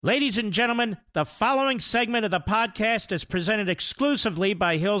Ladies and gentlemen, the following segment of the podcast is presented exclusively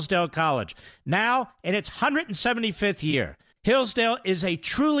by Hillsdale College, now in its 175th year. Hillsdale is a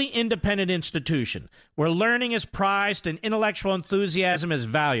truly independent institution where learning is prized and intellectual enthusiasm is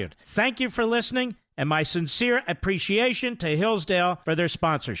valued. Thank you for listening, and my sincere appreciation to Hillsdale for their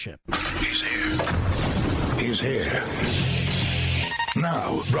sponsorship. He's here. He's here.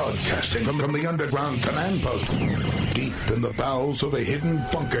 Now, broadcasting from the underground command post, deep in the bowels of a hidden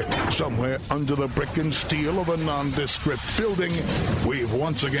bunker, somewhere under the brick and steel of a nondescript building, we've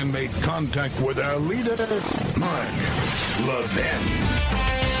once again made contact with our leader, Mark Levin.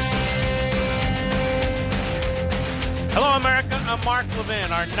 Hello, America. I'm Mark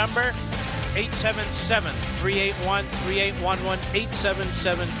Levin. Our number, 877-381-3811,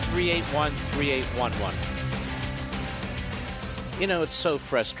 877-381-3811. You know, it's so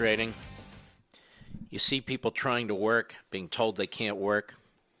frustrating. You see people trying to work, being told they can't work.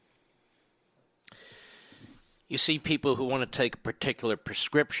 You see people who want to take a particular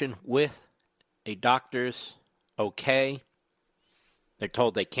prescription with a doctor's okay. They're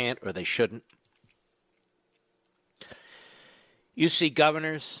told they can't or they shouldn't. You see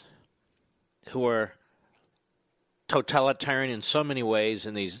governors who are totalitarian in so many ways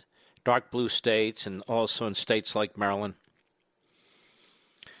in these dark blue states and also in states like Maryland.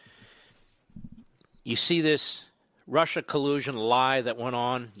 You see this Russia collusion lie that went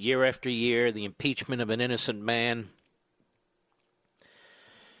on year after year, the impeachment of an innocent man.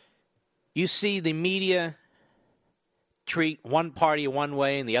 You see the media treat one party one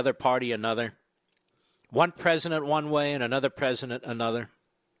way and the other party another. One president one way and another president another.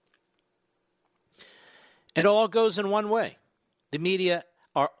 It all goes in one way. The media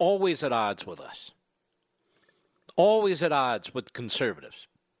are always at odds with us. Always at odds with conservatives.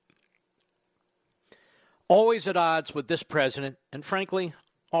 Always at odds with this president, and frankly,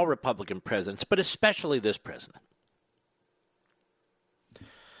 all Republican presidents, but especially this president.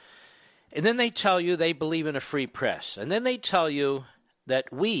 And then they tell you they believe in a free press. And then they tell you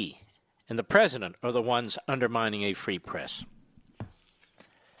that we and the president are the ones undermining a free press.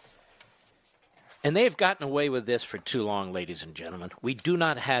 And they've gotten away with this for too long, ladies and gentlemen. We do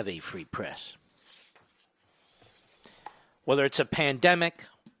not have a free press. Whether it's a pandemic,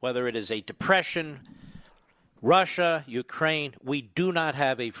 whether it is a depression, Russia, Ukraine, we do not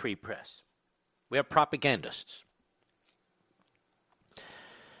have a free press. We have propagandists.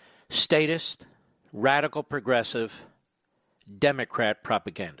 Statist, radical progressive, Democrat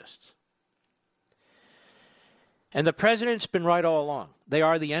propagandists. And the president's been right all along. They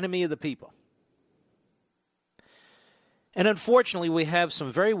are the enemy of the people. And unfortunately, we have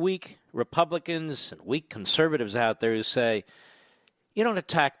some very weak Republicans and weak conservatives out there who say, you don't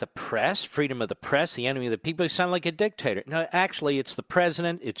attack the press, freedom of the press, the enemy of the people. You sound like a dictator. No, actually, it's the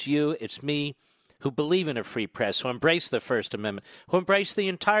president, it's you, it's me, who believe in a free press, who embrace the First Amendment, who embrace the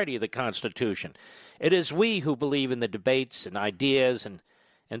entirety of the Constitution. It is we who believe in the debates and ideas and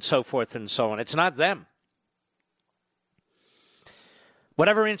so forth and so on. It's not them.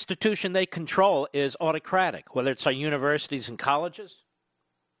 Whatever institution they control is autocratic, whether it's our universities and colleges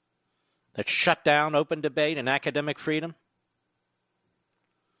that shut down open debate and academic freedom,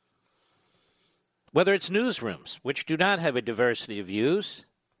 whether it's newsrooms, which do not have a diversity of views,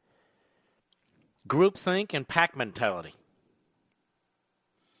 groupthink, and pack mentality.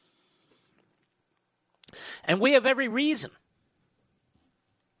 And we have every reason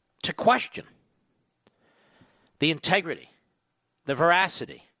to question the integrity, the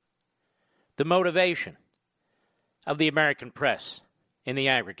veracity, the motivation of the American press in the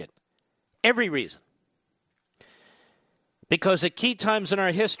aggregate. Every reason. Because at key times in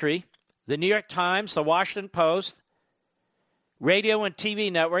our history, the New York Times, the Washington Post, radio and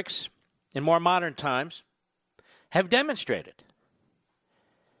TV networks in more modern times have demonstrated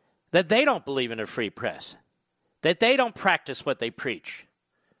that they don't believe in a free press, that they don't practice what they preach,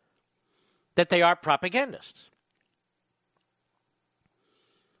 that they are propagandists.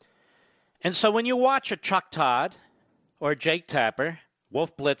 And so when you watch a Chuck Todd or a Jake Tapper,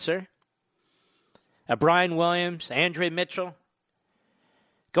 Wolf Blitzer, a Brian Williams, Andrea Mitchell,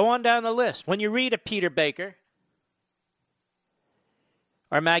 go on down the list. When you read a Peter Baker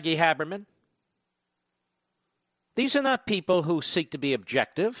or Maggie Haberman, these are not people who seek to be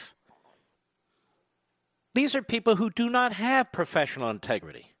objective. These are people who do not have professional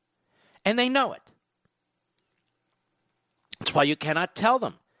integrity, and they know it. That's why you cannot tell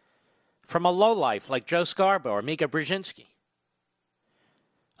them from a lowlife like Joe Scarborough or Mika Brzezinski,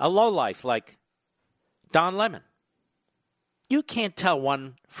 a lowlife like Don Lemon. You can't tell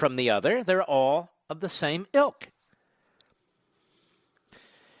one from the other. They're all of the same ilk.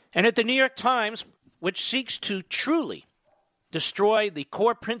 And at the New York Times, which seeks to truly destroy the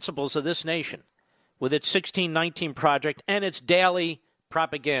core principles of this nation with its 1619 Project and its daily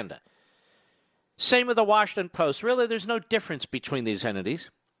propaganda. Same with the Washington Post. Really, there's no difference between these entities.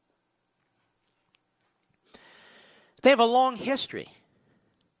 They have a long history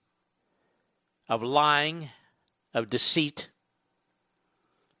of lying, of deceit,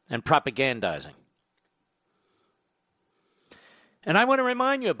 and propagandizing. And I want to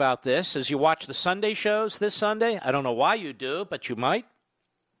remind you about this as you watch the Sunday shows this Sunday. I don't know why you do, but you might.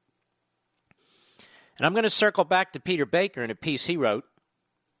 And I'm going to circle back to Peter Baker in a piece he wrote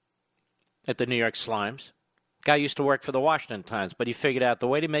at the New York Slimes. Guy used to work for the Washington Times, but he figured out the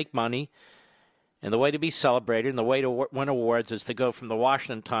way to make money and the way to be celebrated and the way to win awards is to go from the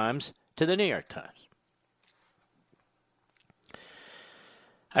Washington Times to the New York Times.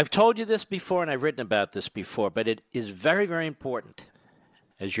 I've told you this before and I've written about this before, but it is very, very important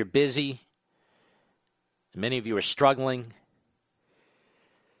as you're busy, many of you are struggling,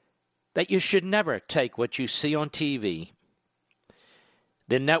 that you should never take what you see on TV,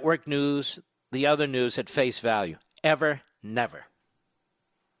 the network news, the other news at face value. Ever, never.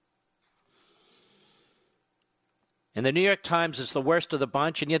 And the New York Times is the worst of the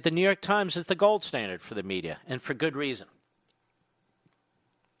bunch, and yet the New York Times is the gold standard for the media, and for good reason.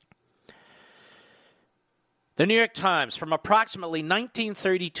 The New York Times, from approximately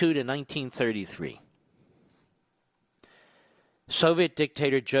 1932 to 1933, Soviet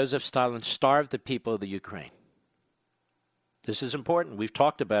dictator Joseph Stalin starved the people of the Ukraine. This is important. We've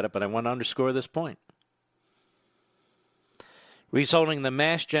talked about it, but I want to underscore this point. Resulting in the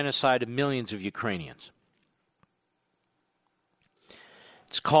mass genocide of millions of Ukrainians.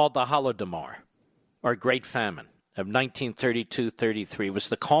 It's called the Holodomor, or Great Famine, of 1932-33. It was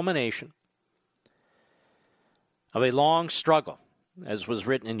the culmination of a long struggle, as was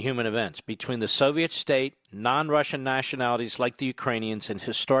written in Human Events, between the Soviet state, non-Russian nationalities like the Ukrainians, and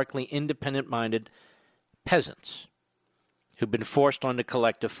historically independent-minded peasants who'd been forced onto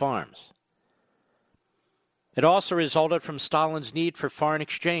collective farms. It also resulted from Stalin's need for foreign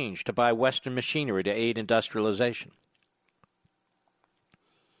exchange to buy Western machinery to aid industrialization.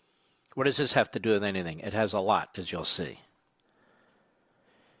 What does this have to do with anything? It has a lot, as you'll see.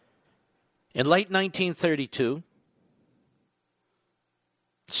 In late 1932,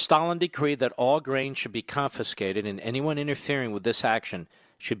 Stalin decreed that all grain should be confiscated and anyone interfering with this action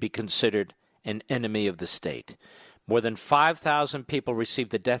should be considered an enemy of the state. More than 5,000 people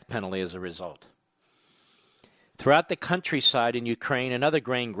received the death penalty as a result. Throughout the countryside in Ukraine and other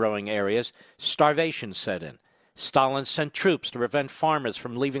grain-growing areas, starvation set in. Stalin sent troops to prevent farmers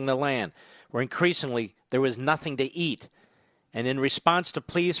from leaving the land, where increasingly there was nothing to eat. And in response to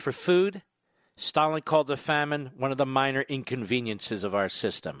pleas for food, Stalin called the famine one of the minor inconveniences of our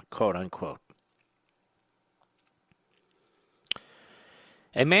system, quote unquote.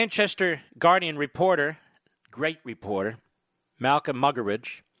 A Manchester Guardian reporter, great reporter, Malcolm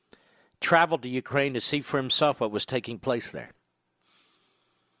Muggeridge, traveled to Ukraine to see for himself what was taking place there.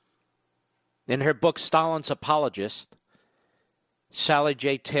 In her book, Stalin's Apologist, Sally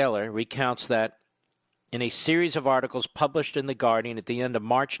J. Taylor recounts that in a series of articles published in The Guardian at the end of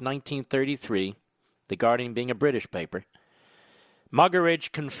March 1933, The Guardian being a British paper,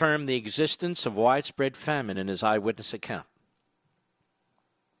 Muggeridge confirmed the existence of widespread famine in his eyewitness account.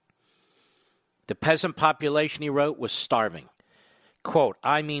 The peasant population, he wrote, was starving. Quote,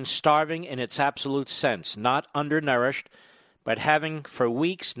 I mean starving in its absolute sense, not undernourished, but having for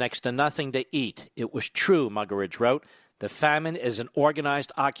weeks next to nothing to eat. It was true, Muggeridge wrote. The famine is an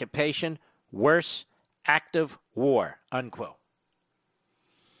organized occupation, worse, active war, unquote.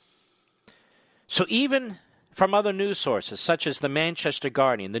 So even from other news sources, such as the Manchester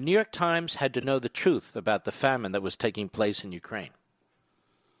Guardian, the New York Times had to know the truth about the famine that was taking place in Ukraine.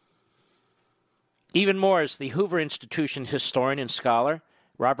 Even more, as the Hoover Institution historian and scholar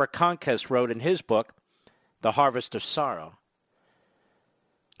Robert Conquest wrote in his book, The Harvest of Sorrow,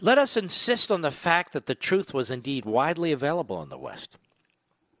 let us insist on the fact that the truth was indeed widely available in the West.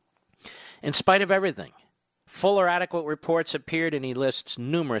 In spite of everything, full or adequate reports appeared, and he lists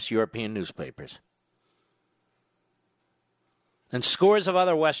numerous European newspapers and scores of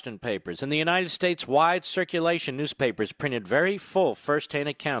other Western papers. In the United States, wide circulation newspapers printed very full first-hand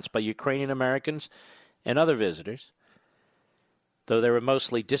accounts by Ukrainian Americans and other visitors, though they were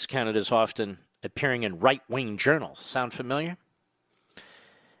mostly discounted as often appearing in right-wing journals. Sound familiar?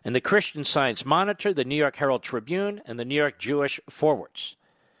 And the Christian Science Monitor, the New York Herald Tribune, and the New York Jewish Forwards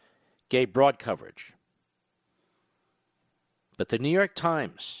gave broad coverage. But the New York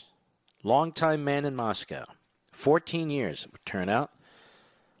Times, longtime man in Moscow, 14 years it would turn out,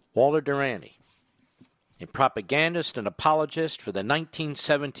 Walter Duranty, a propagandist and apologist for the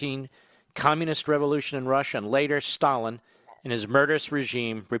 1917 Communist Revolution in Russia, and later Stalin and his murderous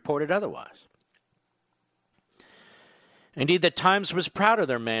regime, reported otherwise. Indeed, the Times was proud of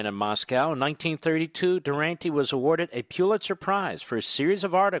their man in Moscow. In 1932, Duranty was awarded a Pulitzer Prize for a series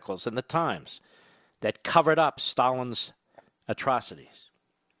of articles in the Times that covered up Stalin's atrocities.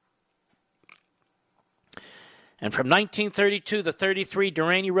 And from 1932 to 1933,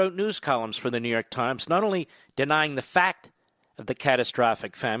 Duranty wrote news columns for the New York Times, not only denying the fact of the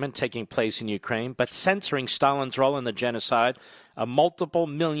catastrophic famine taking place in Ukraine, but censoring Stalin's role in the genocide of multiple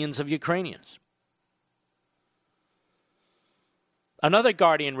millions of Ukrainians. Another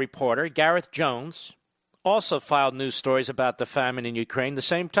Guardian reporter, Gareth Jones, also filed news stories about the famine in Ukraine the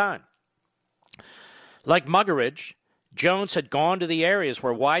same time. Like Muggeridge, Jones had gone to the areas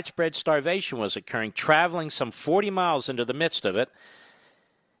where widespread starvation was occurring, traveling some 40 miles into the midst of it,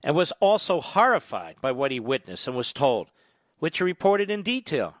 and was also horrified by what he witnessed and was told, which he reported in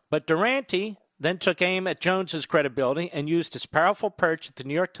detail. But Duranty then took aim at Jones's credibility and used his powerful perch at the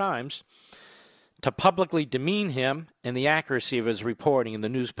New York Times to publicly demean him and the accuracy of his reporting in the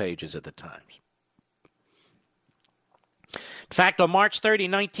news pages of the Times. In fact, on March 30,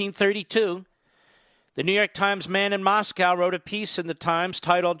 1932, the New York Times man in Moscow wrote a piece in the Times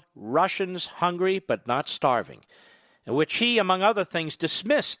titled "Russians Hungry But Not Starving," in which he, among other things,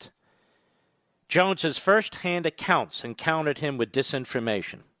 dismissed Jones's first-hand accounts and countered him with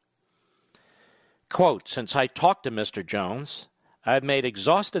disinformation. Quote, "Since I talked to Mr. Jones, I have made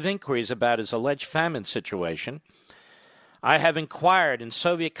exhaustive inquiries about his alleged famine situation. I have inquired in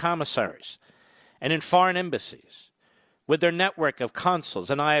Soviet commissaries and in foreign embassies with their network of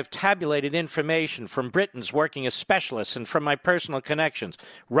consuls, and I have tabulated information from Britons working as specialists and from my personal connections,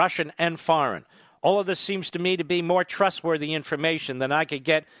 Russian and foreign. All of this seems to me to be more trustworthy information than I could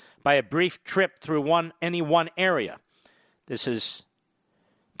get by a brief trip through any one area." This is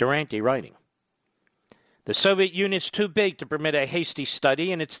Duranty writing. "The Soviet Union is too big to permit a hasty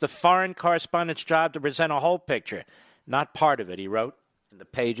study, and it's the foreign correspondent's job to present a whole picture, not part of it," he wrote in the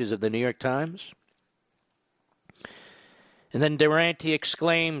pages of the New York Times. And then Duranty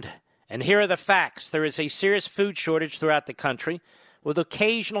exclaimed, "And here are the facts. There is a serious food shortage throughout the country, with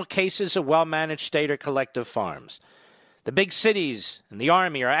occasional cases of well-managed state or collective farms. The big cities and the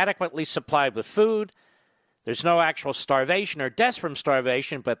army are adequately supplied with food. There's no actual starvation or deaths from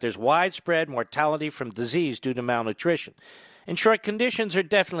starvation, but there's widespread mortality from disease due to malnutrition. In short, conditions are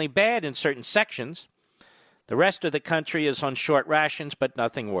definitely bad in certain sections. The rest of the country is on short rations, but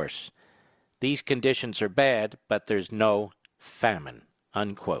nothing worse. These conditions are bad, but there's no famine,"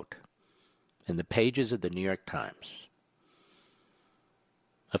 unquote, in the pages of the New York Times.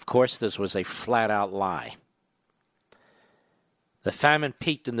 Of course, this was a flat-out lie. The famine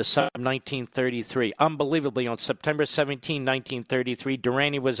peaked in the summer of 1933. Unbelievably, on September 17, 1933,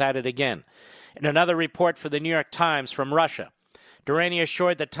 Duranty was at it again. In another report for the New York Times from Russia, Duranty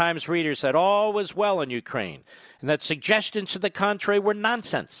assured the Times readers that all was well in Ukraine and that suggestions to the contrary were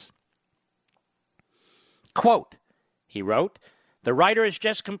nonsense. Quote, he wrote, "The writer has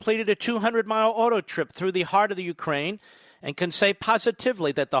just completed a 200-mile auto trip through the heart of the Ukraine and can say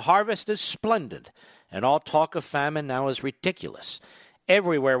positively that the harvest is splendid, and all talk of famine now is ridiculous.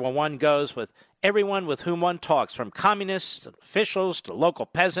 Everywhere where one goes, with everyone with whom one talks, from communists and officials to local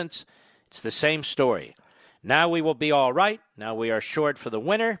peasants, it's the same story. Now we will be all right. Now we are short for the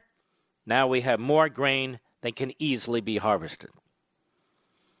winter. Now we have more grain than can easily be harvested."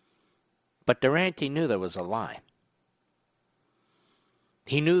 But Duranty knew there was a lie.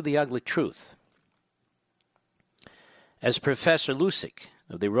 He knew the ugly truth. As Professor Lusick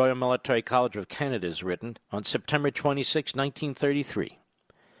of the Royal Military College of Canada has written, on September 26, 1933,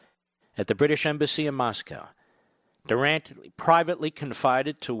 at the British Embassy in Moscow, Duranty privately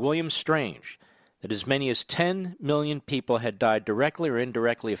confided to William Strange that as many as 10 million people had died directly or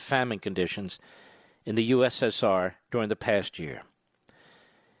indirectly of famine conditions in the USSR during the past year.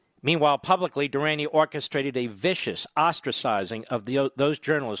 Meanwhile, publicly, Duranty orchestrated a vicious ostracizing of those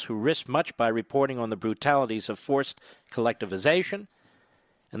journalists who risked much by reporting on the brutalities of forced collectivization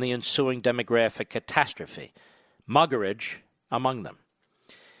and the ensuing demographic catastrophe, Muggeridge among them.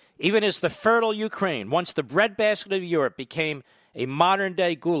 Even as the fertile Ukraine, once the breadbasket of Europe, became a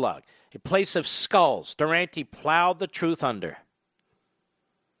modern-day gulag, a place of skulls, Duranty plowed the truth under.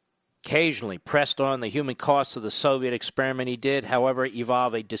 Occasionally pressed on the human cost of the Soviet experiment, he did, however,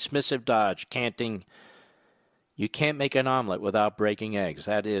 evolve a dismissive dodge, canting, "You can't make an omelet without breaking eggs."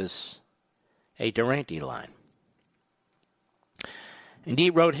 That is a Duranty line.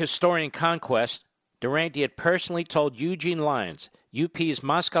 Indeed, wrote historian Conquest, Durante had personally told Eugene Lyons, UP's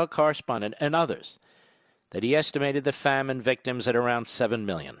Moscow correspondent, and others, that he estimated the famine victims at around 7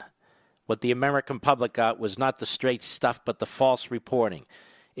 million. What the American public got was not the straight stuff, but the false reporting.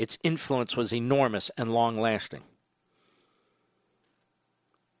 Its influence was enormous and long-lasting.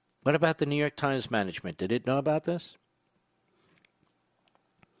 What about the New York Times management? Did it know about this?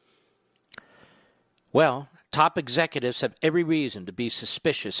 Well, top executives have every reason to be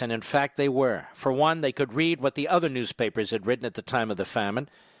suspicious, and in fact they were. For one, they could read what the other newspapers had written at the time of the famine,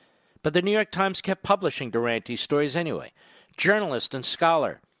 but the New York Times kept publishing Durante's stories anyway. Journalist and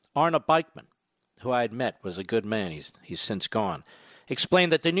scholar Arnold Beichman, who I had met, was a good man, he's since gone,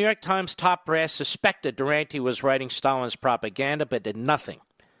 explained that the New York Times top brass suspected Durante was writing Stalin's propaganda, but did nothing.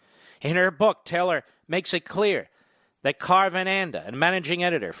 In her book, Taylor makes it clear that Carl Van Anda, a managing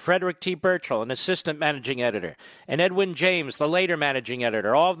editor, Frederick T. Burchell, an assistant managing editor, and Edwin James, the later managing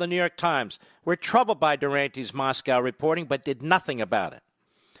editor, all of the New York Times, were troubled by Durante's Moscow reporting but did nothing about it.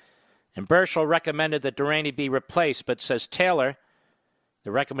 And Burchell recommended that Durante be replaced, but says Taylor,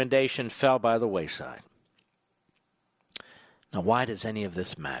 the recommendation fell by the wayside. Now, why does any of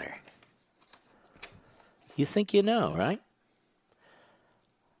this matter? You think you know, right?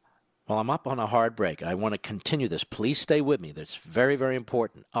 Well, I'm up on a hard break. I want to continue this. Please stay with me. That's very, very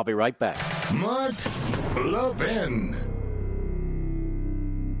important. I'll be right back. Mark Levin.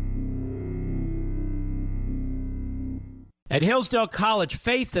 At Hillsdale College,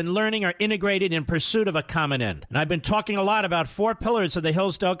 faith and learning are integrated in pursuit of a common end. And I've been talking a lot about 4 pillars of the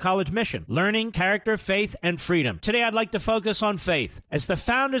Hillsdale College mission: learning, character, faith, and freedom. Today, I'd like to focus on faith. As the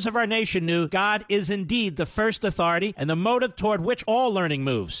founders of our nation knew, God is indeed the first authority and the motive toward which all learning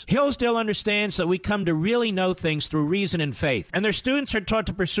moves. Hillsdale understands that we come to really know things through reason and faith, and their students are taught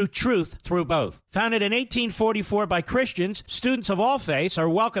to pursue truth through both. Founded in 1844 by Christians, students of all faiths are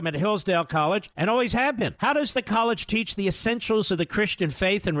welcome at Hillsdale College and always have been. How does the college teach the essentials of the Christian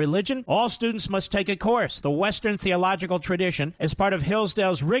faith and religion? All students must take a course, the Western Theological Tradition, as part of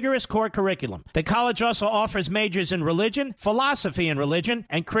Hillsdale's rigorous core curriculum. The college also offers majors in religion, philosophy in religion,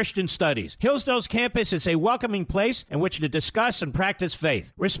 and Christian studies. Hillsdale's campus is a welcoming place in which to discuss and practice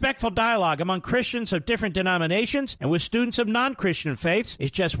faith. Respectful dialogue among Christians of different denominations and with students of non-Christian faiths is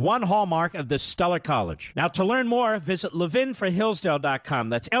just one hallmark of this stellar college. Now, to learn more, visit levinforhillsdale.com.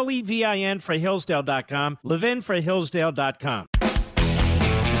 That's Levin for Hillsdale.com, levinforhillsdale.com.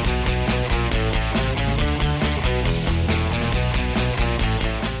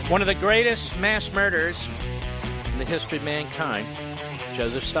 One of the greatest mass murderers in the history of mankind,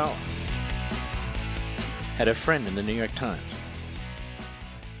 Joseph Stalin, had a friend in the New York Times.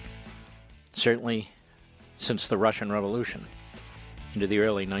 Certainly since the Russian Revolution into the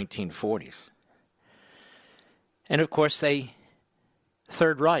early 1940s. And of course, the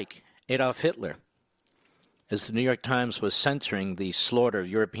Third Reich, Adolf Hitler, as the New York Times was censoring the slaughter of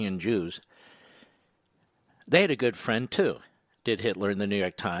European Jews, they had a good friend too, did Hitler in the New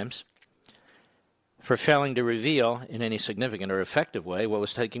York Times, for failing to reveal in any significant or effective way what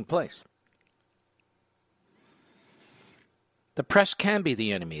was taking place. The press can be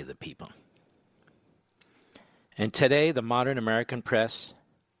the enemy of the people. And today, the modern American press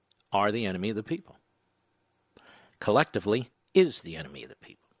are the enemy of the people. Collectively, is the enemy of the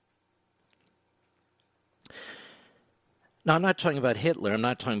people. Now, I'm not talking about Hitler. I'm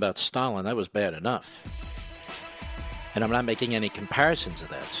not talking about Stalin. That was bad enough. And I'm not making any comparisons of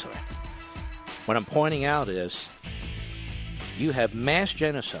that sort. What I'm pointing out is you have mass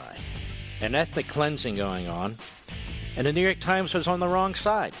genocide and ethnic cleansing going on, and the New York Times was on the wrong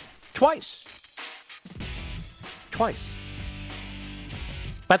side. Twice.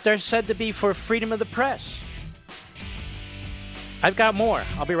 But they're said to be for freedom of the press. I've got more.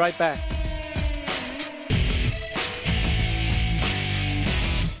 I'll be right back.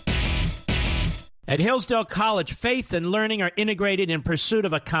 At Hillsdale College, faith and learning are integrated in pursuit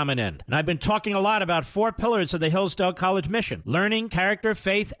of a common end. And I've been talking a lot about 4 pillars of the Hillsdale College mission: learning, character,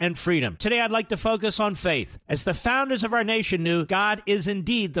 faith, and freedom. Today, I'd like to focus on faith. As the founders of our nation knew, God is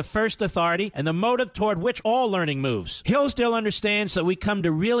indeed the first authority and the motive toward which all learning moves. Hillsdale understands that we come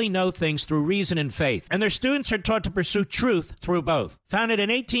to really know things through reason and faith, and their students are taught to pursue truth through both. Founded in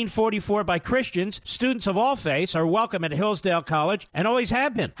 1844 by Christians, students of all faiths are welcome at Hillsdale College and always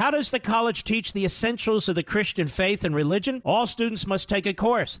have been. How does the college teach the Essentials of the Christian Faith and Religion, all students must take a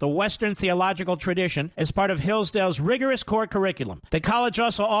course, The Western Theological Tradition, as part of Hillsdale's rigorous core curriculum. The college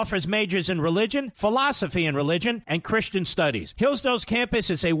also offers majors in religion, philosophy in religion, and Christian studies. Hillsdale's campus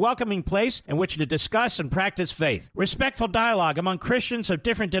is a welcoming place in which to discuss and practice faith. Respectful dialogue among Christians of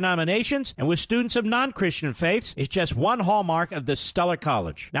different denominations and with students of non-Christian faiths is just one hallmark of this stellar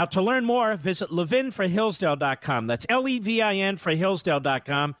college. Now, to learn more, visit levinforhillsdale.com. That's Levin for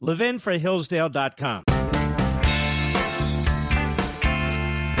Hillsdale.com, levinforhillsdale.com. The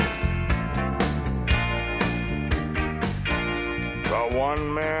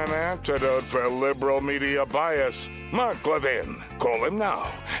one-man antidote for liberal media bias, Mark Levin. Call him now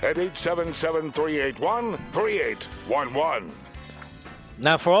at 877-381-3811.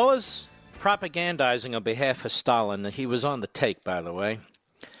 Now, for all his propagandizing on behalf of Stalin, he was on the take, by the way.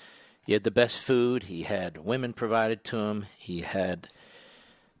 He had the best food. He had women provided to him. He had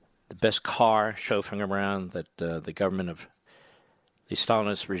the best car chauffeuring around that the government of the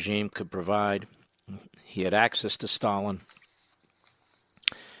Stalinist regime could provide. He had access to Stalin.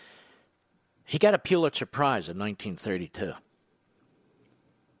 He got a Pulitzer Prize in 1932.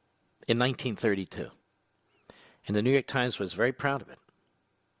 In 1932. And the New York Times was very proud of it.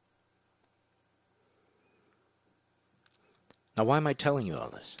 Now, why am I telling you all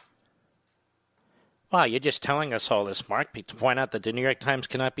this? Well, you're just telling us all this, Mark, to point out that the New York Times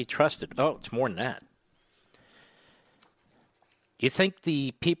cannot be trusted. Oh, it's more than that. You think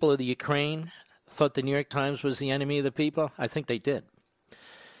the people of the Ukraine thought the New York Times was the enemy of the people? I think they did.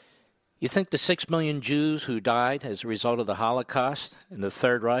 You think the 6 million Jews who died as a result of the Holocaust and the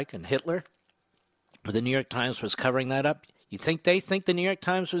Third Reich and Hitler, the New York Times was covering that up? You think they think the New York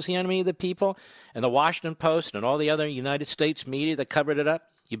Times was the enemy of the people? And the Washington Post and all the other United States media that covered it up?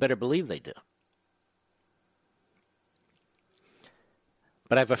 You better believe they do.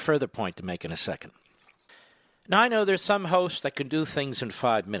 But I have a further point to make in a second. Now, I know there's some hosts that can do things in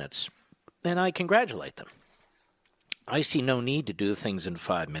 5 minutes, and I congratulate them. I see no need to do things in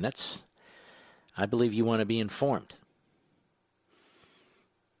 5 minutes. I believe you want to be informed.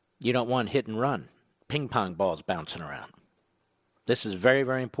 You don't want hit and run, ping pong balls bouncing around. This is very,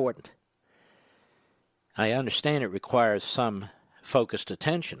 very important. I understand it requires some focused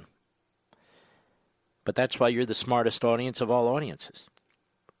attention, but that's why you're the smartest audience of all audiences.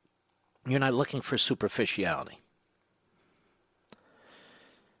 You're not looking for superficiality.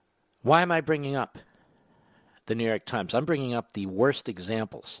 Why am I bringing up the New York Times? I'm bringing up the worst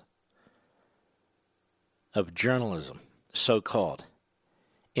examples of journalism, so-called,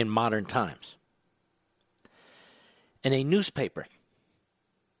 in modern times. And a newspaper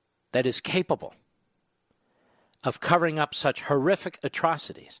that is capable of covering up such horrific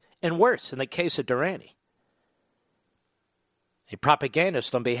atrocities, and worse, in the case of Durrani, a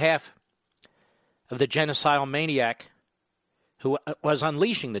propagandist on behalf of the genocidal maniac who was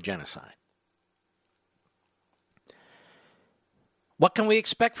unleashing the genocide. What can we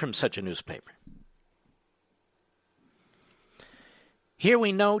expect from such a newspaper? Here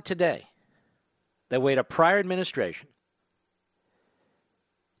we know today that we had a prior administration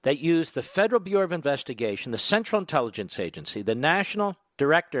that used the Federal Bureau of Investigation, the Central Intelligence Agency, the National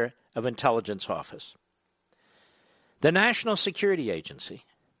Director of Intelligence Office, the National Security Agency,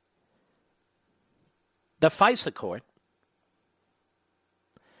 the FISA Court,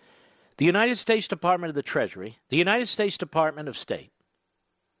 the United States Department of the Treasury, the United States Department of State.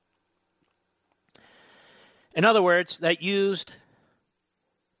 In other words, that used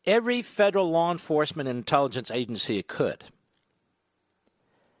every federal law enforcement and intelligence agency it could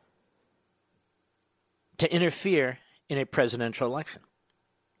to interfere in a presidential election,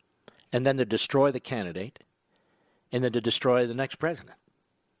 and then to destroy the candidate, and then to destroy the next president.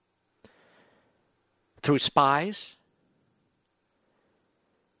 Through spies,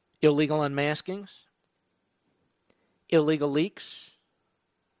 illegal unmaskings, illegal leaks.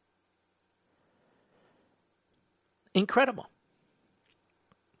 Incredible.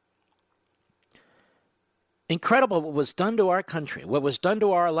 Incredible what was done to our country, what was done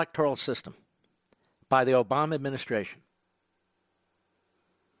to our electoral system by the Obama administration.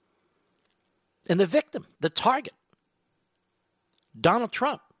 And the victim, the target, Donald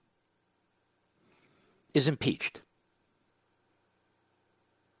Trump, is impeached.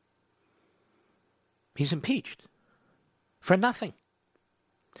 He's impeached for nothing.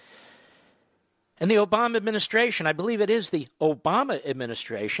 And the Obama administration, I believe it is the Obama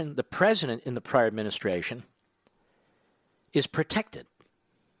administration, the president in the prior administration, is protected.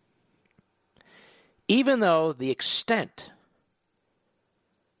 Even though the extent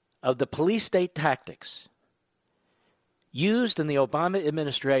of the police state tactics used in the Obama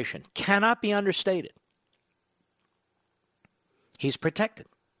administration cannot be understated. He's protected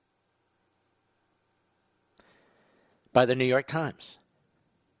by the New York Times.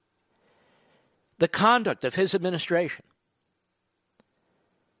 The conduct of his administration,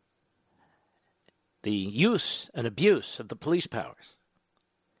 the use and abuse of the police powers,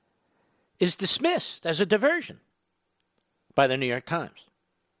 is dismissed as a diversion by the New York Times.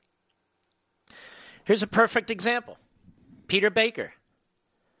 Here's a perfect example. Peter Baker.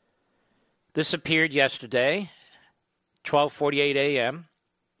 This appeared yesterday, 12:48 a.m.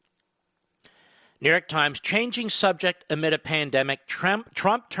 New York Times, changing subject amid a pandemic.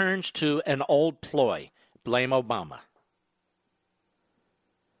 Trump turns to an old ploy. Blame Obama.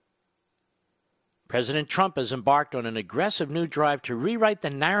 President Trump has embarked on an aggressive new drive to rewrite the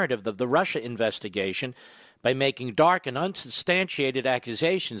narrative of the Russia investigation by making dark and unsubstantiated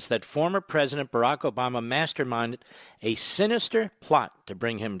accusations that former President Barack Obama masterminded a sinister plot to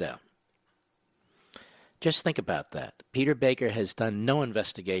bring him down. Just think about that. Peter Baker has done no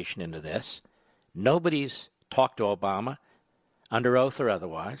investigation into this. Nobody's talked to Obama, under oath or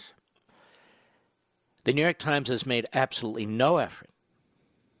otherwise. The New York Times has made absolutely no effort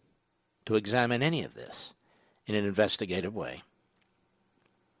to examine any of this in an investigative way.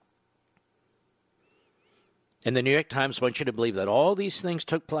 And the New York Times wants you to believe that all these things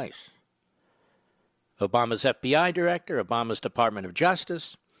took place. Obama's FBI director, Obama's Department of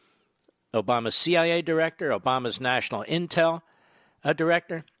Justice, Obama's CIA director, Obama's National Intel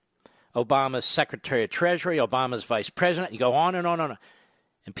director, Obama's Secretary of Treasury, Obama's Vice President. You go on and on and on.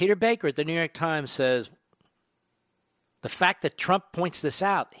 And Peter Baker at the New York Times says, the fact that Trump points this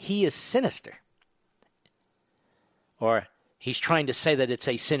out, he is sinister. Or he's trying to say that it's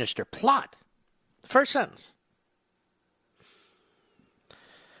a sinister plot. First sentence.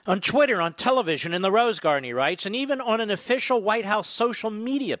 On Twitter, on television, in the Rose Garden, he writes, and even on an official White House social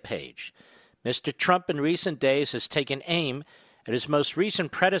media page, Mr. Trump in recent days has taken aim at his most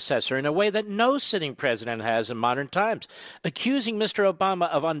recent predecessor in a way that no sitting president has in modern times, accusing Mr. Obama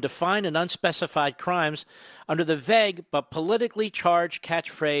of undefined and unspecified crimes under the vague but politically charged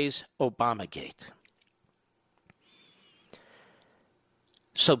catchphrase, Obamagate.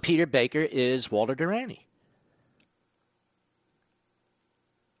 So Peter Baker is Walter Durante.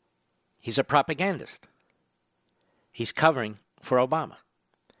 He's a propagandist. He's covering for Obama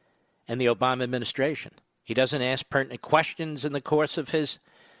and the Obama administration. He doesn't ask pertinent questions in the course of his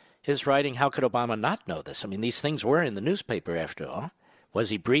writing. How could Obama not know this? I mean, these things were in the newspaper after all. Was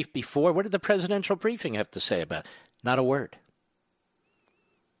he briefed before? What did the presidential briefing have to say about it? Not a word.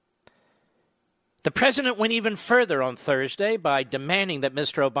 The president went even further on Thursday by demanding that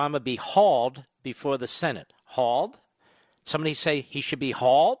Mr. Obama be hauled before the Senate. Hauled? Somebody say he should be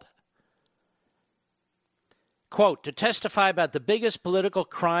hauled? Quote, to testify about the biggest political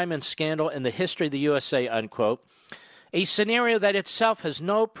crime and scandal in the history of the USA, unquote, a scenario that itself has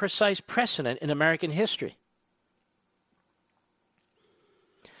no precise precedent in American history.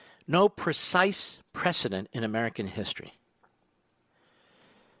 No precise precedent in American history.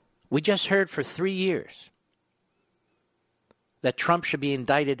 We just heard for 3 years that Trump should be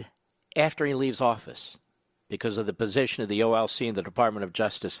indicted after he leaves office because of the position of the OLC and the Department of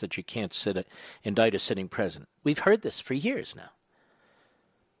Justice that you can't indict a sitting president. We've heard this for years now.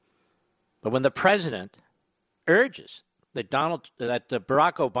 But when the president urges that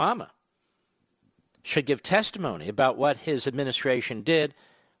Barack Obama should give testimony about what his administration did,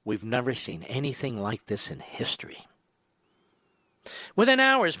 we've never seen anything like this in history. Within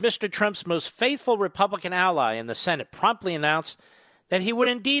hours, Mr. Trump's most faithful Republican ally in the Senate promptly announced that he would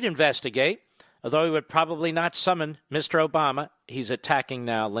indeed investigate, although he would probably not summon Mr. Obama. He's attacking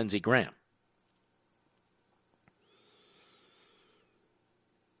now Lindsey Graham.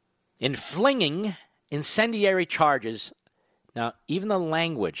 In flinging incendiary charges, now even the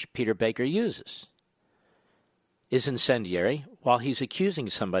language Peter Baker uses is incendiary while he's accusing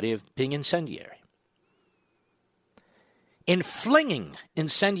somebody of being incendiary. In flinging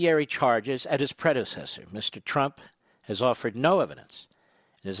incendiary charges at his predecessor, Mr. Trump has offered no evidence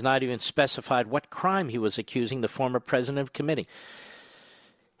and has not even specified what crime he was accusing the former president of committing.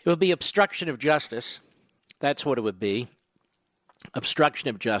 It would be obstruction of justice. That's what it would be. Obstruction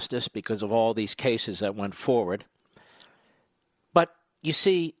of justice because of all these cases that went forward. But you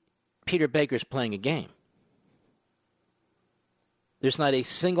see, Peter Baker's playing a game. There's not a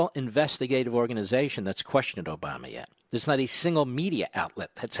single investigative organization that's questioned Obama yet. There's not a single media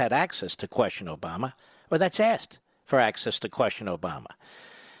outlet that's had access to question Obama or that's asked for access to question Obama.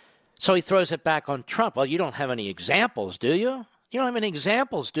 So he throws it back on Trump. Well, you don't have any examples, do you? You don't have any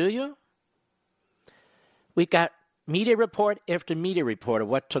examples, do you? We've got media report after media report of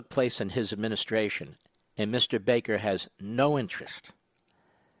what took place in his administration, and Mr. Baker has no interest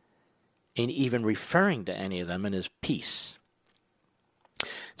in even referring to any of them in his piece.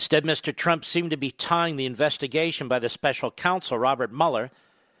 Instead, Mr. Trump seemed to be tying the investigation by the special counsel, Robert Mueller,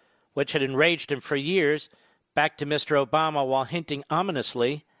 which had enraged him for years, back to Mr. Obama while hinting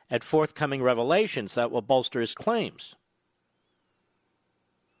ominously at forthcoming revelations that will bolster his claims.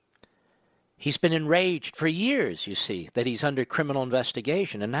 He's been enraged for years, you see, that he's under criminal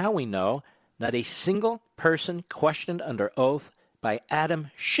investigation, and now we know not a single person questioned under oath by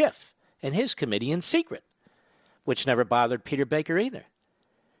Adam Schiff and his committee in secret, which never bothered Peter Baker either,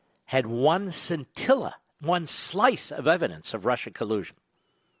 had one scintilla, one slice of evidence of Russia collusion.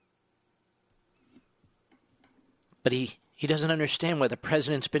 But he doesn't understand why the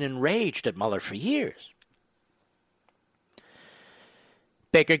president's been enraged at Mueller for years.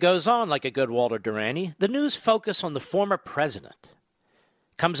 Baker goes on like a good Walter Duranty. The news focus on the former president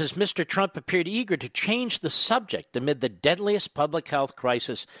comes as Mr. Trump appeared eager to change the subject amid the deadliest public health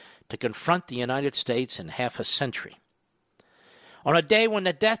crisis to confront the United States in half a century. On a day when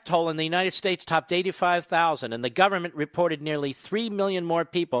the death toll in the United States topped 85,000 and the government reported nearly 3 million more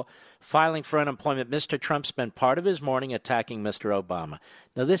people filing for unemployment, Mr. Trump spent part of his morning attacking Mr. Obama.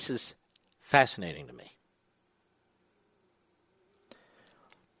 Now, this is fascinating to me.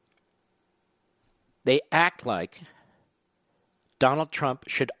 They act like Donald Trump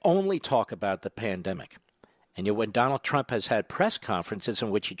should only talk about the pandemic. And yet when Donald Trump has had press conferences in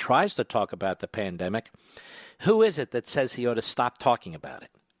which he tries to talk about the pandemic, who is it that says he ought to stop talking about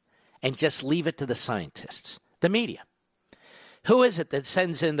it and just leave it to the scientists, the media? Who is it that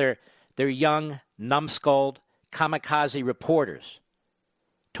sends in their young, numbskulled, kamikaze reporters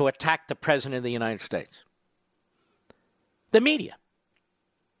to attack the President of the United States? The media.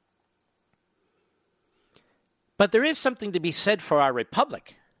 But there is something to be said for our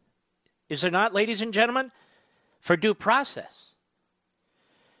republic. Is there not, ladies and gentlemen? For due process.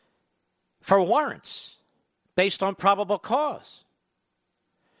 For warrants based on probable cause.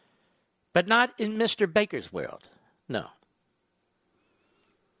 But not in Mr. Baker's world. No.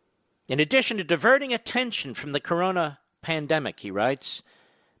 In addition to diverting attention from the corona pandemic, he writes,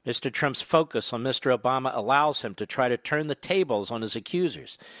 Mr. Trump's focus on Mr. Obama allows him to try to turn the tables on his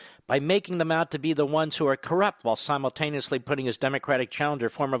accusers by making them out to be the ones who are corrupt while simultaneously putting his Democratic challenger,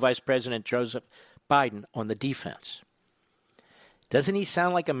 former Vice President Joseph Biden, on the defense. Doesn't he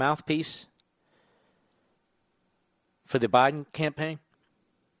sound like a mouthpiece for the Biden campaign?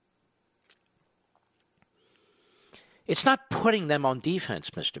 It's not putting them on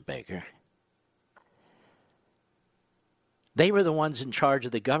defense, Mr. Baker. They were the ones in charge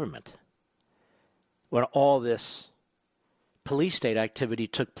of the government when all this police state activity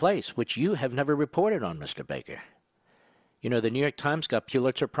took place, which you have never reported on, Mr. Baker. You know, the New York Times got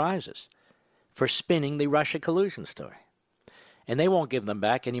Pulitzer Prizes for spinning the Russia collusion story. And they won't give them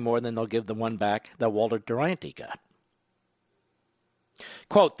back any more than they'll give the one back that Walter Duranty got.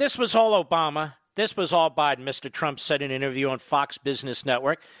 Quote, "This was all Obama. This was all Biden," Mr. Trump said in an interview on Fox Business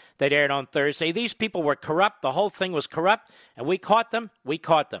Network that aired on Thursday. "These people were corrupt. The whole thing was corrupt. And we caught them. We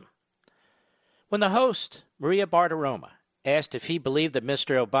caught them." When the host, Maria Bartiromo, asked if he believed that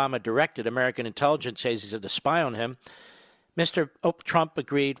Mr. Obama directed American intelligence agencies to spy on him, Mr. Trump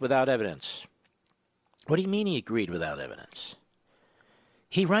agreed without evidence. What do you mean he agreed without evidence?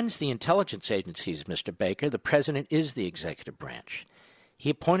 He runs the intelligence agencies, Mr. Baker. The president is the executive branch.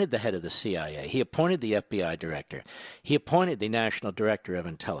 He appointed the head of the CIA. He appointed the FBI director. He appointed the national director of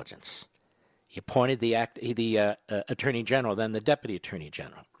intelligence. He appointed the attorney general, then the deputy attorney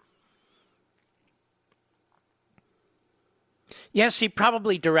general. Yes, he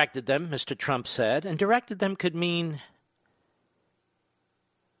probably directed them, Mr. Trump said, and directed them could mean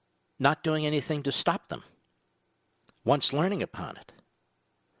not doing anything to stop them once learning upon it.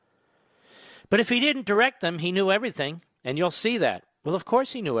 But if he didn't direct them, he knew everything, and you'll see that. Well, of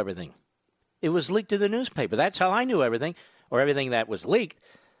course he knew everything. It was leaked to the newspaper. That's how I knew everything, or everything that was leaked,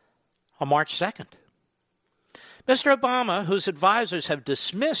 on March 2nd. Mr. Obama, whose advisors have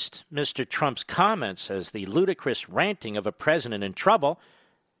dismissed Mr. Trump's comments as the ludicrous ranting of a president in trouble,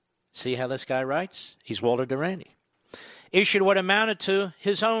 see how this guy writes? He's Walter Duranty. Issued what amounted to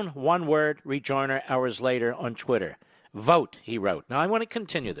his own one-word rejoinder hours later on Twitter. Vote, he wrote. Now, I want to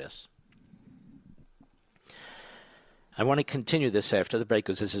continue this. I want to continue this after the break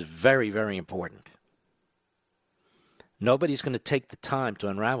because this is very, very important. Nobody's going to take the time to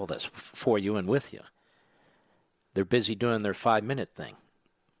unravel this for you and with you. They're busy doing their 5-minute thing.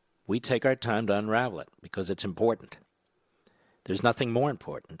 We take our time to unravel it because it's important. There's nothing more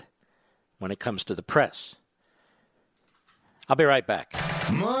important when it comes to the press I'll be right back.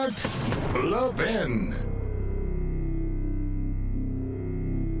 Mark Levin.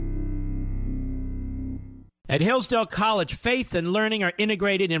 At Hillsdale College, faith and learning are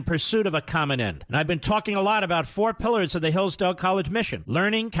integrated in pursuit of a common end. And I've been talking a lot about 4 pillars of the Hillsdale College mission: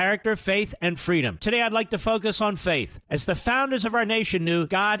 learning, character, faith, and freedom. Today, I'd like to focus on faith. As the founders of our nation knew,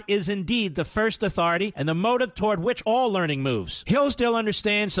 God is indeed the first authority and the motive toward which all learning moves. Hillsdale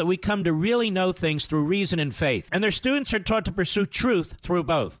understands that we come to really know things through reason and faith, and their students are taught to pursue truth through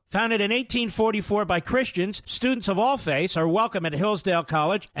both. Founded in 1844 by Christians, students of all faiths are welcome at Hillsdale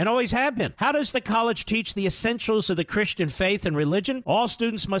College and always have been. How does the college teach the essentials of the Christian faith and religion? All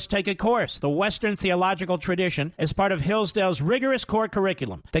students must take a course, the Western Theological Tradition, as part of Hillsdale's rigorous core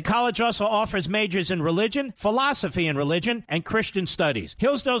curriculum. The college also offers majors in religion, philosophy in religion, and Christian studies.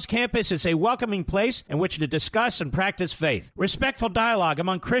 Hillsdale's campus is a welcoming place in which to discuss and practice faith. Respectful dialogue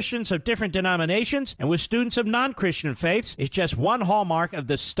among Christians of different denominations and with students of non-Christian faiths is just one hallmark of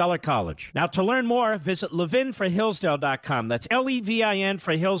this stellar college. Now, to learn more, visit levinforhillsdale.com. That's Levin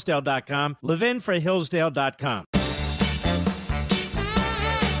for Hillsdale.com, levinforhillsdale.com.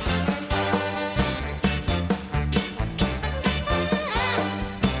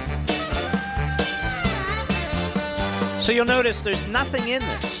 So you'll notice there's nothing in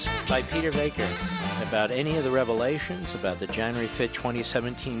this by Peter Baker about any of the revelations about the January 5th,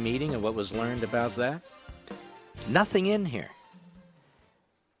 2017 meeting and what was learned about that. Nothing in here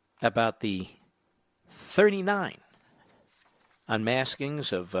about the 39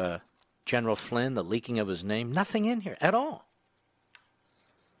 unmaskings of General Flynn, the leaking of his name. Nothing in here at all.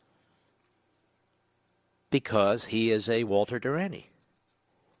 Because he is a Walter Duranty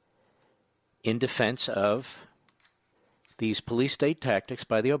in defense of these police state tactics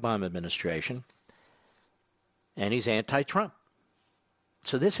by the Obama administration, and he's anti-Trump.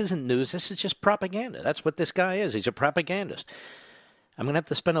 So this isn't news. This is just propaganda. That's what this guy is. He's a propagandist. I'm going to have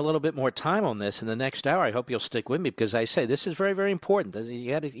to spend a little bit more time on this in the next hour. I hope you'll stick with me because I say this is very, very important.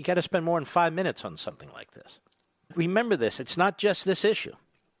 You got to spend more than 5 minutes on something like this. Remember this. It's not just this issue.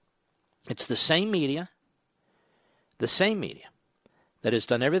 It's the same media that has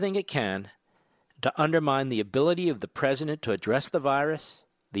done everything it can to undermine the ability of the president to address the virus,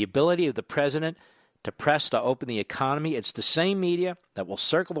 the ability of the president to press to open the economy. It's the same media that will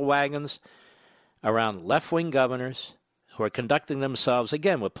circle the wagons around left-wing governors who are conducting themselves,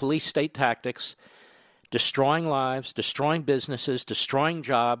 again, with police state tactics, destroying lives, destroying businesses, destroying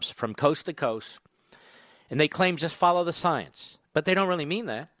jobs from coast to coast. And they claim just follow the science. But they don't really mean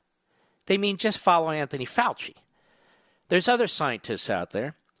that. They mean just follow Anthony Fauci. There's other scientists out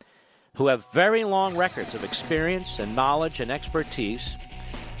there who have very long records of experience and knowledge and expertise.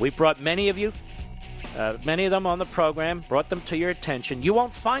 We brought many of them on the program, brought them to your attention. You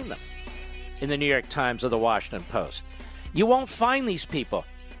won't find them in the New York Times or the Washington Post. You won't find these people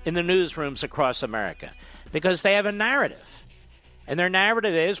in the newsrooms across America because they have a narrative. And their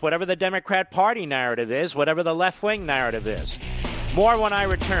narrative is whatever the Democrat Party narrative is, whatever the left-wing narrative is. More when I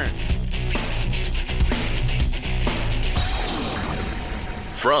return.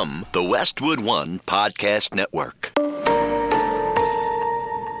 From the Westwood One Podcast Network.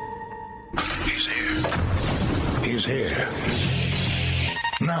 He's here.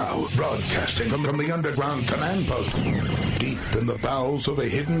 Now, broadcasting from the underground command post, deep in the bowels of a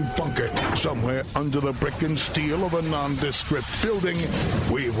hidden bunker, somewhere under the brick and steel of a nondescript building,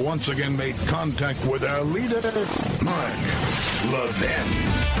 we've once again made contact with our leader, Mark Levin.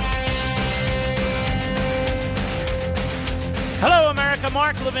 Hello, America.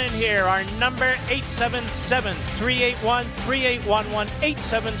 Mark Levin here. Our number, 877-381-3811,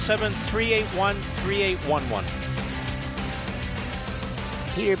 877-381-3811.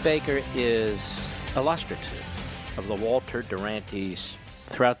 Peter Baker is illustrative of the Walter Durantys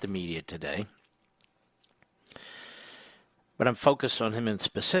throughout the media today. But I'm focused on him in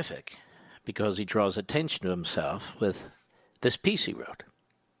specific because he draws attention to himself with this piece he wrote.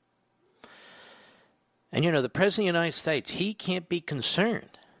 And, the President of the United States, he can't be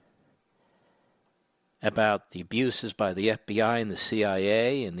concerned about the abuses by the FBI and the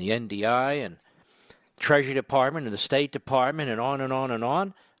CIA and the NDI and Treasury Department and the State Department and on and on and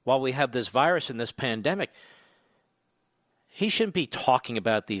on while we have this virus and this pandemic. He shouldn't be talking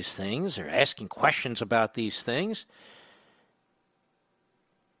about these things or asking questions about these things.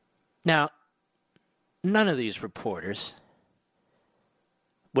 Now, none of these reporters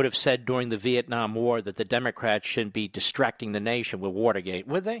would have said during the Vietnam War that the Democrats shouldn't be distracting the nation with Watergate,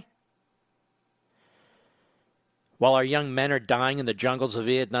 would they? While our young men are dying in the jungles of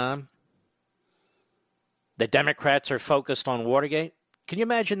Vietnam, the Democrats are focused on Watergate? Can you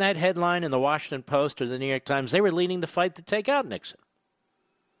imagine that headline in the Washington Post or the New York Times? They were leading the fight to take out Nixon.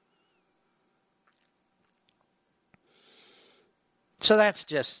 So that's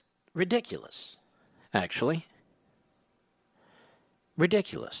just ridiculous, actually.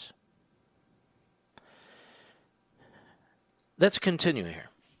 Ridiculous. Let's continue here.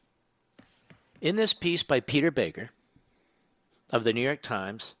 In this piece by Peter Baker of the New York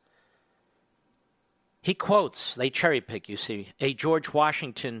Times, he quotes, they cherry pick, you see, a George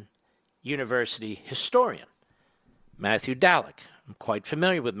Washington University historian, Matthew Dallek. I'm quite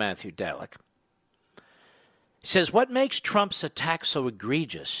familiar with Matthew Dallek. He says, what makes Trump's attack so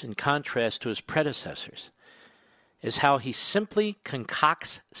egregious in contrast to his predecessors is how he simply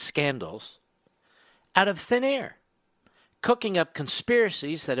concocts scandals out of thin air, cooking up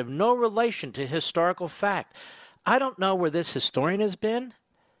conspiracies that have no relation to historical fact. I don't know where this historian has been,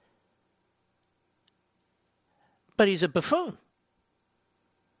 but he's a buffoon.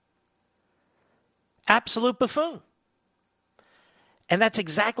 Absolute buffoon. And that's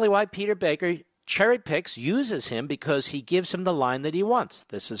exactly why Peter Baker cherry picks, uses him, because he gives him the line that he wants.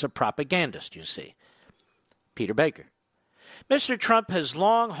 This is a propagandist, you see. Peter Baker. Mr. Trump has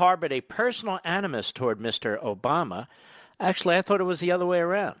long harbored a personal animus toward Mr. Obama. Actually, I thought it was the other way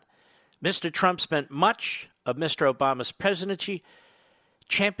around. Mr. Trump spent much of Mr. Obama's presidency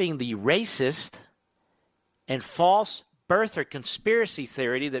championing the racist and false birther conspiracy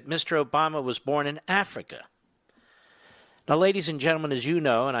theory that Mr. Obama was born in Africa. Now, ladies and gentlemen, as you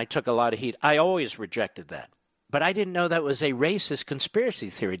know, and I took a lot of heat, I always rejected that. But I didn't know that was a racist conspiracy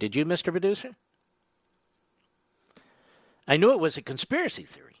theory. Did you, Mr. Producer? I knew it was a conspiracy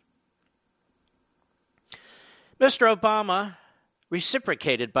theory. Mr. Obama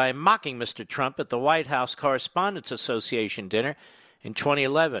reciprocated by mocking Mr. Trump at the White House Correspondents Association dinner in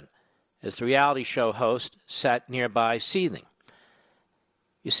 2011 as the reality show host sat nearby seething.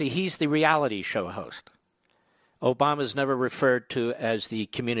 You see, he's the reality show host. Obama's never referred to as the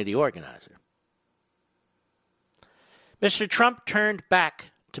community organizer. Mr. Trump turned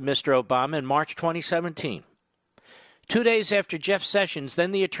back to Mr. Obama in March 2017. 2 days after Jeff Sessions,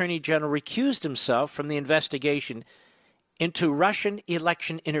 then the Attorney General, recused himself from the investigation into Russian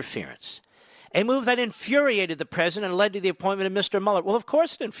election interference, a move that infuriated the president and led to the appointment of Mr. Mueller. Well, of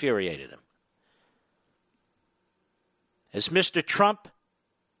course it infuriated him. As Mr. Trump,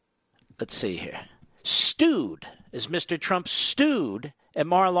 let's see here, stewed at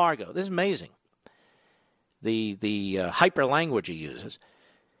Mar-a-Lago. This is amazing. The hyper language he uses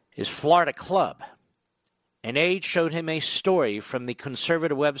is Florida Club. An aide showed him a story from the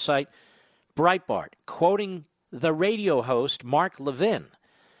conservative website Breitbart, quoting the radio host Mark Levin,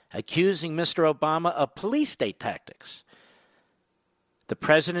 accusing Mr. Obama of police state tactics. The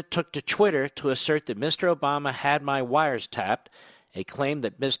president took to Twitter to assert that Mr. Obama had my wires tapped, a claim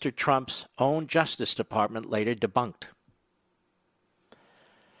that Mr. Trump's own Justice Department later debunked.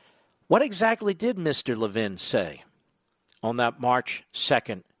 What exactly did Mr. Levin say on that March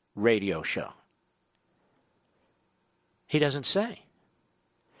 2nd radio show? He doesn't say.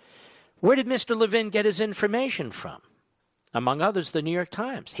 Where did Mr. Levin get his information from? Among others, the New York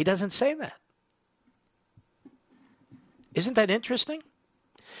Times. He doesn't say that. Isn't that interesting?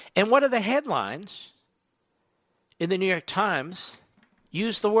 And what are the headlines in the New York Times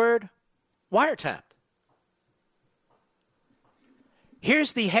use the word wiretap?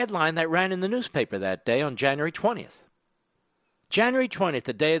 Here's the headline that ran in the newspaper that day on January 20th. January 20th,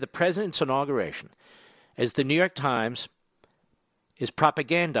 the day of the president's inauguration, as the New York Times is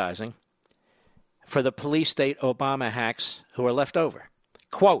propagandizing for the police state Obama hacks who are left over.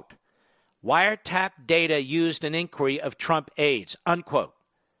 Quote, wiretap data used in inquiry of Trump aides, unquote.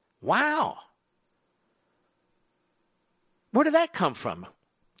 Wow. Where did that come from?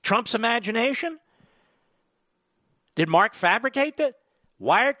 Trump's imagination? Did Mark fabricate that?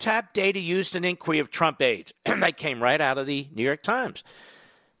 Wiretap data used in inquiry of Trump aides. That came right out of the New York Times.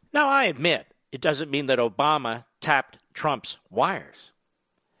 Now, I admit, it doesn't mean that Obama tapped Trump's wires.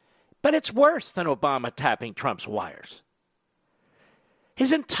 But it's worse than Obama tapping Trump's wires.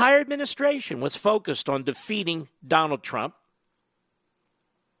 His entire administration was focused on defeating Donald Trump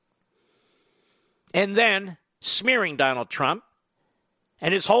and then smearing Donald Trump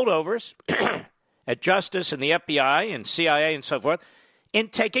and his holdovers at Justice and the FBI and CIA and so forth in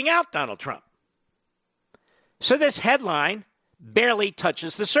taking out Donald Trump. So this headline barely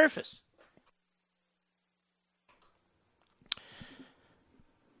touches the surface.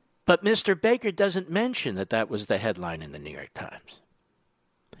 But Mr. Baker doesn't mention that that was the headline in the New York Times.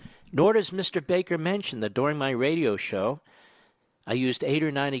 Nor does Mr. Baker mention that during my radio show, I used 8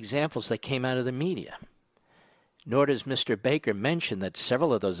 or 9 examples that came out of the media. Nor does Mr. Baker mention that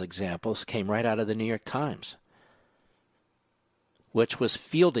several of those examples came right out of the New York Times, which was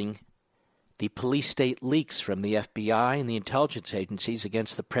fielding the police state leaks from the FBI and the intelligence agencies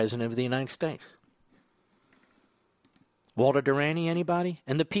against the President of the United States. Walter Durante, anybody?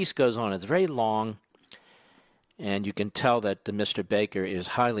 And the piece goes on. It's very long, and you can tell that Mr. Baker is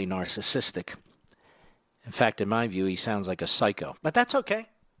highly narcissistic. In fact, in my view, he sounds like a psycho. But that's okay.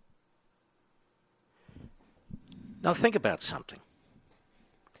 Now think about something.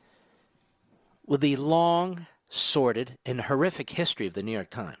 With the long, sordid, and horrific history of the New York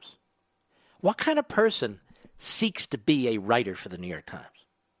Times, what kind of person seeks to be a writer for the New York Times?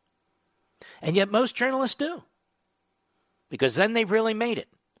 And yet most journalists do, because then they've really made it.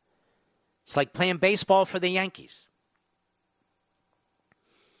 It's like playing baseball for the Yankees.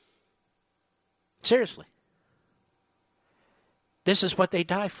 Seriously. This is what they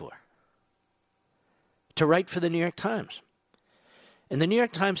die for. To write for the New York Times. And the New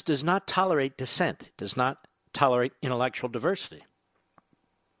York Times does not tolerate dissent. It does not tolerate intellectual diversity.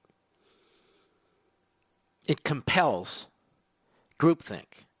 It compels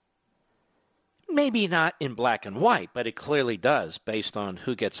groupthink. Maybe not in black and white, but it clearly does, based on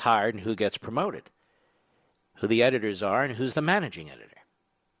who gets hired and who gets promoted, who the editors are and who's the managing editor,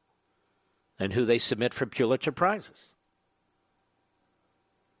 and who they submit for Pulitzer Prizes.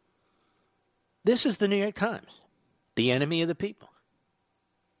 This is the New York Times, the enemy of the people.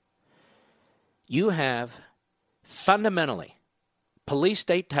 You have fundamentally police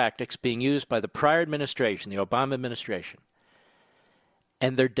state tactics being used by the prior administration, the Obama administration,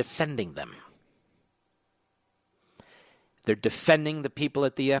 and they're defending them. They're defending the people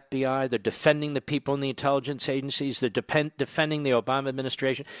at the FBI. They're defending the people in the intelligence agencies. They're defending the Obama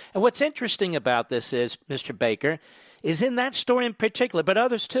administration. And what's interesting about this is, Mr. Baker, is in that story in particular, but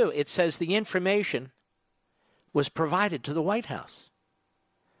others too, it says the information was provided to the White House.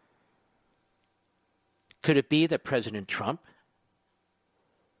 Could it be that President Trump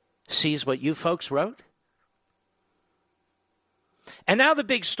sees what you folks wrote? And now the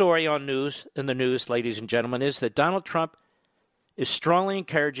big story in the news, ladies and gentlemen, is that Donald Trump is strongly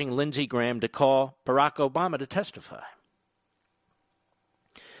encouraging Lindsey Graham to call Barack Obama to testify.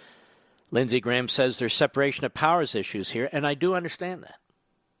 Lindsey Graham says there's separation of powers issues here, and I do understand that.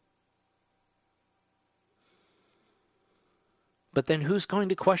 But then who's going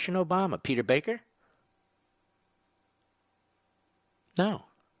to question Obama? Peter Baker? No.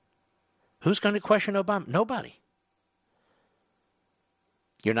 Who's going to question Obama? Nobody.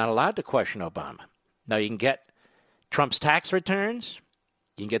 You're not allowed to question Obama. Now, you can get Trump's tax returns.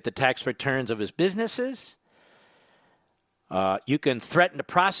 You can get the tax returns of his businesses. You can threaten to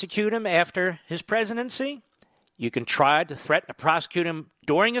prosecute him after his presidency. You can try to threaten to prosecute him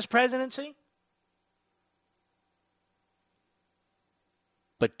during his presidency.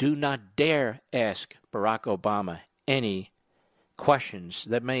 But do not dare ask Barack Obama any questions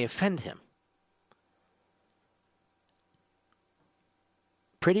that may offend him.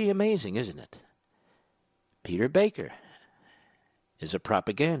 Pretty amazing, isn't it? Peter Baker is a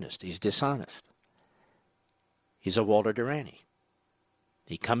propagandist. He's dishonest. He's a Walter Durante.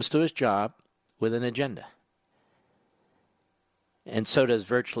 He comes to his job with an agenda. And so does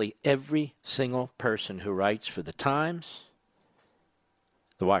virtually every single person who writes for the Times,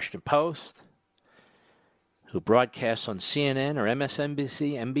 the Washington Post, who broadcasts on CNN or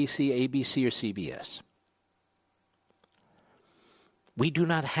MSNBC, NBC, ABC, or CBS. We do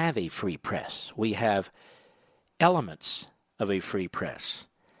not have a free press. We have elements of a free press.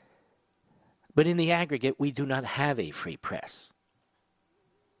 But in the aggregate, we do not have a free press.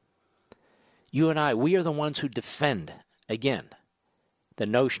 You and I, we are the ones who defend, again, the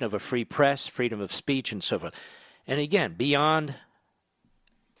notion of a free press, freedom of speech, and so forth. And again, beyond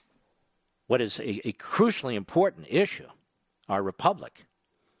what is a crucially important issue, our republic,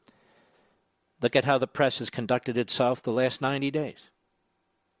 look at how the press has conducted itself the last 90 days.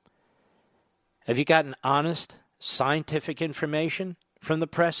 Have you gotten honest, scientific information from the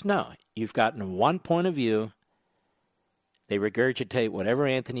press? No. You've gotten one point of view. They regurgitate whatever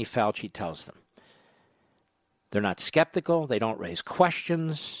Anthony Fauci tells them. They're not skeptical. They don't raise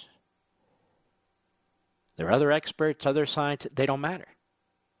questions. There are other experts, other scientists. They don't matter.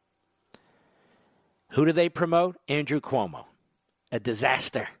 Who do they promote? Andrew Cuomo, a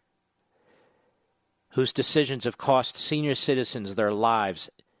disaster, whose decisions have cost senior citizens their lives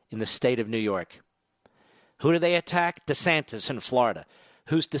in the state of New York. Who do they attack? DeSantis in Florida,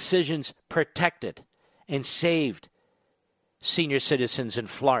 whose decisions protected and saved senior citizens in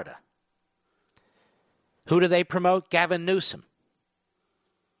Florida. Who do they promote? Gavin Newsom,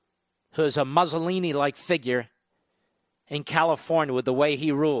 who is a Mussolini-like figure in California with the way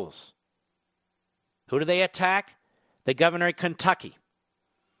he rules. Who do they attack? The governor of Kentucky.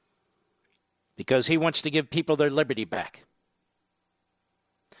 Because he wants to give people their liberty back.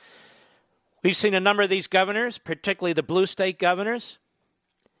 We've seen a number of these governors, particularly the blue state governors,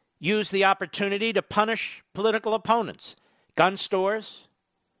 use the opportunity to punish political opponents. Gun stores,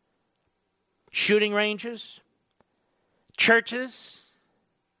 shooting ranges, churches.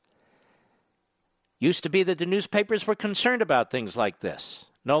 Used to be that the newspapers were concerned about things like this.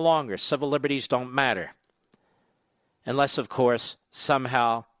 No longer. Civil liberties don't matter. Unless, of course,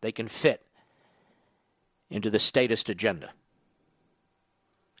 somehow they can fit into the statist agenda.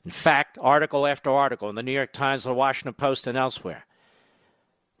 In fact, article after article in the New York Times, the Washington Post, and elsewhere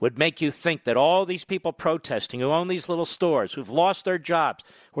would make you think that all these people protesting who own these little stores, who've lost their jobs,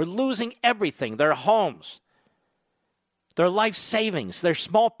 who are losing everything, their homes, their life savings, their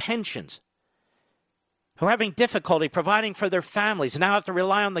small pensions, who are having difficulty providing for their families and now have to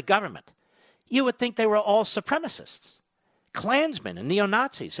rely on the government. You would think they were all supremacists, Klansmen and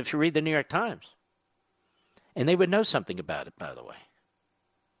neo-Nazis, if you read the New York Times. And they would know something about it, by the way.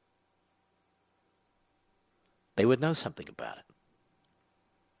 They would know something about it.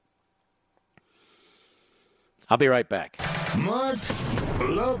 I'll be right back. Mark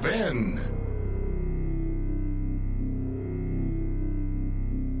Levin.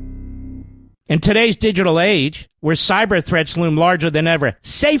 In today's digital age, where cyber threats loom larger than ever,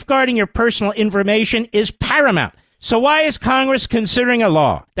 safeguarding your personal information is paramount. So why is Congress considering a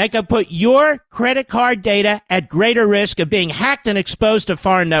law that could put your credit card data at greater risk of being hacked and exposed to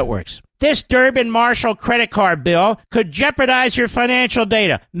foreign networks? This Durbin-Marshall credit card bill could jeopardize your financial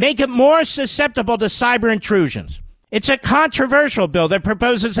data, make it more susceptible to cyber intrusions. It's a controversial bill that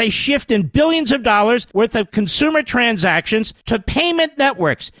proposes a shift in billions of dollars worth of consumer transactions to payment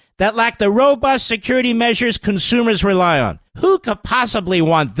networks that lack the robust security measures consumers rely on. Who could possibly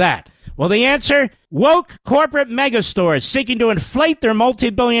want that? Well, the answer? Woke corporate megastores seeking to inflate their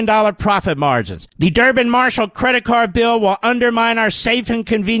multi-billion-dollar profit margins. The Durbin-Marshall credit card bill will undermine our safe and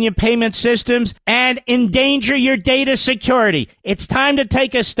convenient payment systems and endanger your data security. It's time to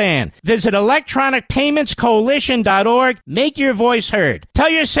take a stand. Visit electronicpaymentscoalition.org. Make your voice heard. Tell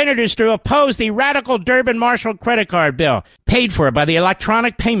your senators to oppose the radical Durbin-Marshall credit card bill, paid for by the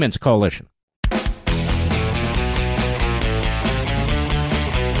Electronic Payments Coalition.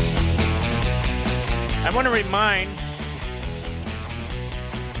 I want to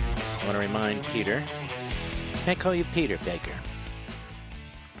remind Peter. Can't call you Peter Baker.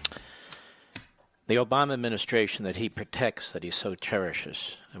 The Obama administration that he protects, that he so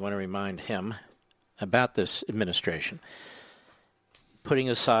cherishes. I want to remind him about this administration, putting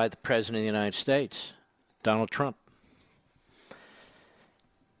aside the President of the United States, Donald Trump.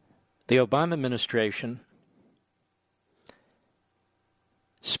 The Obama administration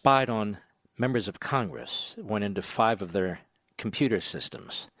spied on members of Congress. It went into 5 of their computer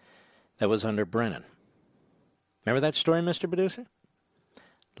systems. That was under Brennan. Remember that story, Mr. Producer?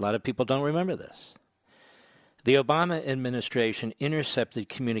 A lot of people don't remember this. The Obama administration intercepted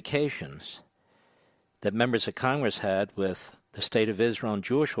communications that members of Congress had with the State of Israel and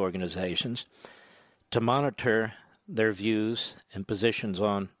Jewish organizations to monitor their views and positions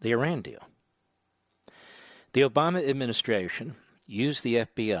on the Iran deal. The Obama administration used the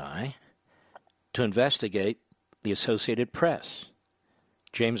FBI to investigate the Associated Press,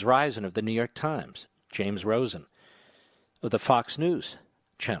 James Risen of the New York Times, James Rosen of the Fox News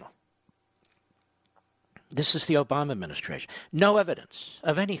channel. This is the Obama administration. No evidence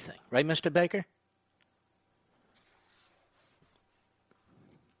of anything, right, Mr. Baker?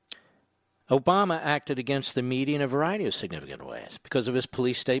 Obama acted against the media in a variety of significant ways because of his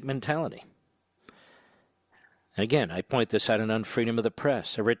police state mentality. And again, I point this out on Freedom of the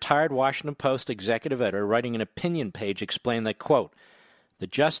Press. A retired Washington Post executive editor writing an opinion page explained that, quote, the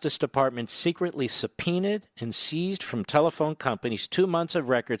Justice Department secretly subpoenaed and seized from telephone companies 2 months of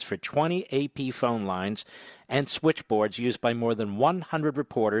records for 20 AP phone lines and switchboards used by more than 100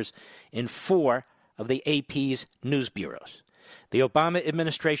 reporters in 4 of the AP's news bureaus. The Obama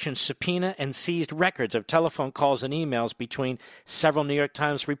administration subpoenaed and seized records of telephone calls and emails between several New York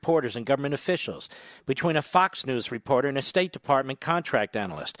Times reporters and government officials, between a Fox News reporter and a State Department contract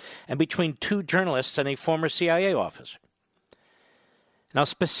analyst, and between 2 journalists and a former CIA officer. Now,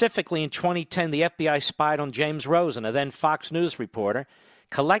 specifically in 2010, the FBI spied on James Rosen, a then Fox News reporter,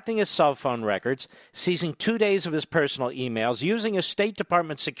 collecting his cell phone records, seizing 2 days of his personal emails, using a State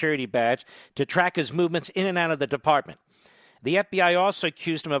Department security badge to track his movements in and out of the department. The FBI also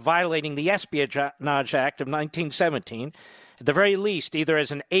accused him of violating the Espionage Act of 1917, at the very least, either as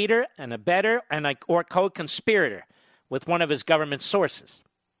an aider and abettor or co-conspirator with one of his government sources.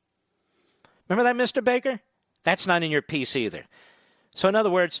 Remember that, Mr. Baker? That's not in your piece either. So in other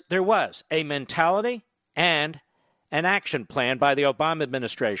words, there was a mentality and an action plan by the Obama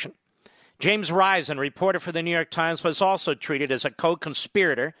administration. James Risen, reporter for the New York Times, was also treated as a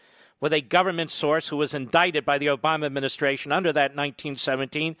co-conspirator with a government source who was indicted by the Obama administration under that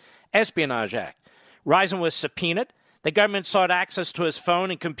 1917 Espionage Act. Risen was subpoenaed. The government sought access to his phone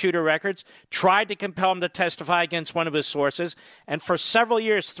and computer records, tried to compel him to testify against one of his sources, and for several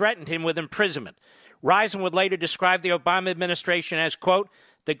years threatened him with imprisonment. Risen would later describe the Obama administration as, quote,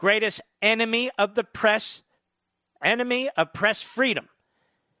 the greatest enemy of the press, enemy of press freedom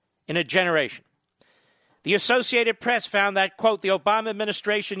in a generation. The Associated Press found that, quote, the Obama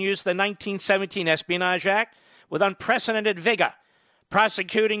administration used the 1917 Espionage Act with unprecedented vigor,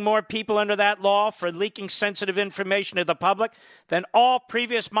 prosecuting more people under that law for leaking sensitive information to the public than all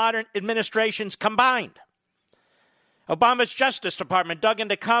previous modern administrations combined. Obama's Justice Department dug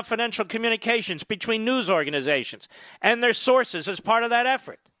into confidential communications between news organizations and their sources as part of that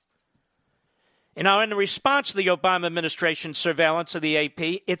effort. And now, in response to the Obama administration's surveillance of the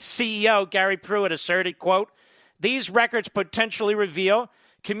AP, its CEO, Gary Pruitt, asserted, quote, these records potentially reveal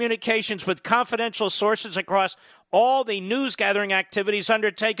communications with confidential sources across all the news-gathering activities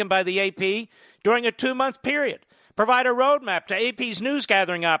undertaken by the AP during a 2-month period, provide a roadmap to AP's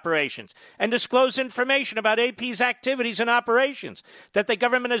news-gathering operations, and disclose information about AP's activities and operations that the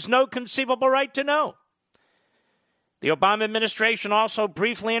government has no conceivable right to know. The Obama administration also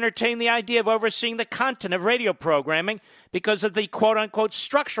briefly entertained the idea of overseeing the content of radio programming because of the quote-unquote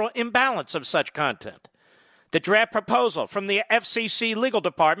structural imbalance of such content. The draft proposal from the FCC legal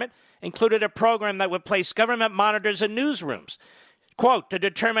department included a program that would place government monitors in newsrooms, quote, to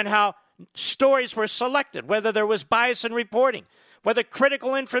determine how stories were selected, whether there was bias in reporting, whether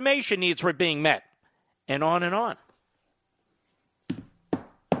critical information needs were being met, and on and on.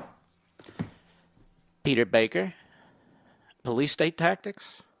 Peter Baker, police state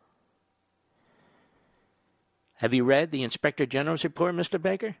tactics. Have you read the Inspector General's report, Mr.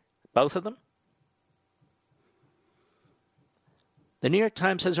 Baker? Both of them? The New York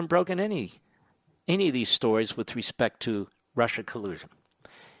Times hasn't broken any of these stories with respect to Russia collusion.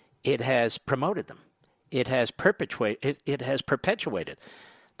 It has promoted them. It has perpetuated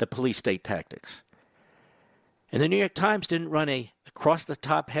the police state tactics. And the New York Times didn't run a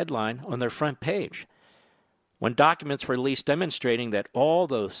across-the-top headline on their front page when documents were released demonstrating that all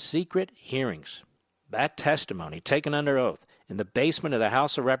those secret hearings, that testimony taken under oath in the basement of the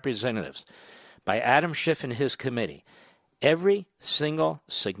House of Representatives by Adam Schiff and his committee, every single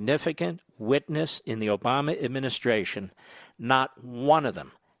significant witness in the Obama administration, not one of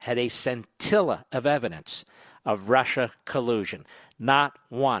them had a scintilla of evidence of Russia collusion. Not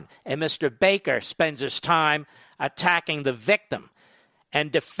one. And Mr. Baker spends his time attacking the victim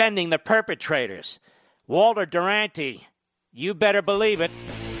and defending the perpetrators. Walter Duranty, you better believe it.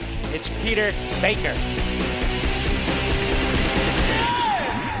 It's Peter Baker.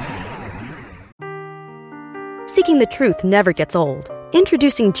 Seeking the truth never gets old.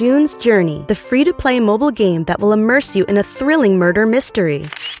 Introducing June's Journey, the free-to-play mobile game that will immerse you in a thrilling murder mystery.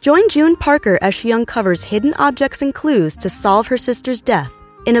 Join June Parker as she uncovers hidden objects and clues to solve her sister's death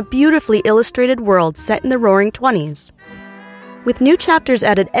in a beautifully illustrated world set in the Roaring '20s. With new chapters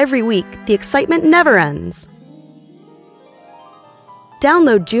added every week, the excitement never ends.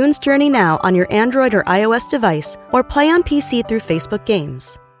 Download June's Journey now on your Android or iOS device, or play on PC through Facebook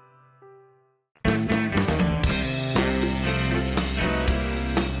Games.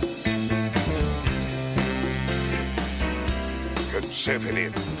 Consider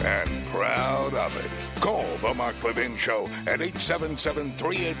it and proud of it. Call the Mark Levin Show at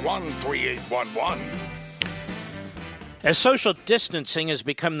 877-381-3811. As social distancing has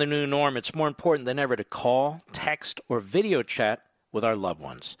become the new norm, it's more important than ever to call, text, or video chat with our loved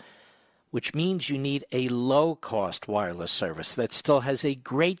ones, which means you need a low-cost wireless service that still has a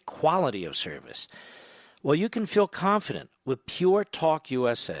great quality of service. Well, you can feel confident with Pure Talk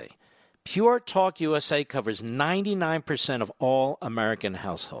USA. Pure Talk USA covers 99% of all American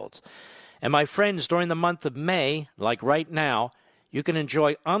households. And my friends, during the month of May, like right now, you can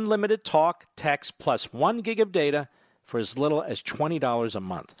enjoy unlimited talk, text, plus 1 gig of data for as little as $20 a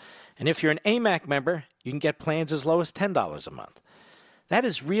month. And if you're an AMAC member, you can get plans as low as $10 a month. That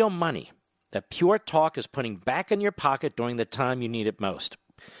is real money that Pure Talk is putting back in your pocket during the time you need it most.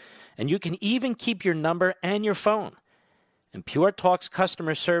 And you can even keep your number and your phone. And Pure Talk's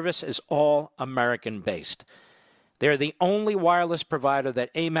customer service is all American-based. They're the only wireless provider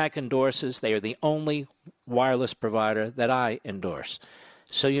that AMAC endorses. They are the only wireless provider that I endorse.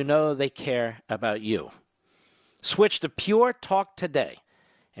 So you know they care about you. Switch to Pure Talk today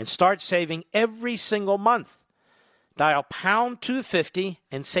and start saving every single month. Dial pound 250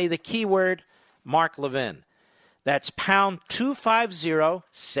 and say the keyword Mark Levin. That's pound 250,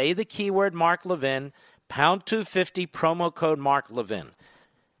 say the keyword Mark Levin, pound 250, promo code Mark Levin.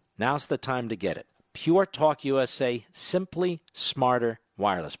 Now's the time to get it. Pure Talk USA, simply smarter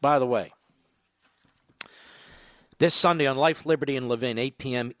wireless. By the way, this Sunday on Life, Liberty, and Levin, 8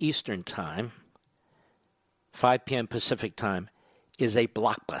 p.m. Eastern Time, 5 p.m. Pacific Time, is a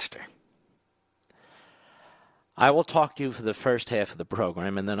blockbuster. I will talk to you for the first half of the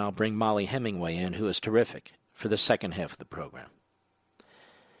program, and then I'll bring Molly Hemingway in, who is terrific, for the second half of the program.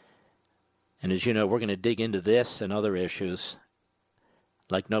 And as you know, we're going to dig into this and other issues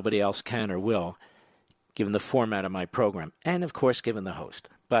like nobody else can or will, given the format of my program, and, of course, given the host.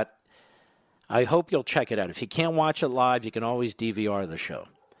 But I hope you'll check it out. If you can't watch it live, you can always DVR the show.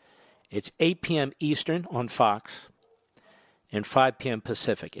 It's 8 p.m. Eastern on Fox and 5 p.m.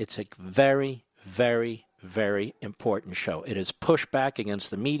 Pacific. It's a very, very, very important show. It is pushback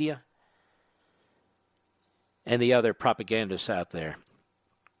against the media and the other propagandists out there.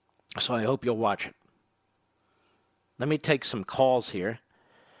 So I hope you'll watch it. Let me take some calls here.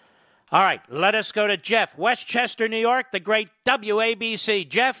 All right, let us go to Jeff, Westchester, New York, the great WABC.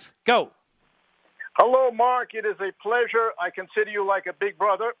 Jeff, go. Hello, Mark. It is a pleasure. I consider you like a big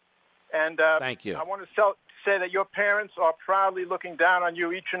brother. And thank you. I want to say that your parents are proudly looking down on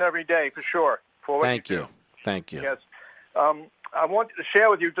you each and every day, for sure. For what Thank you. Thank you. Yes. I wanted to share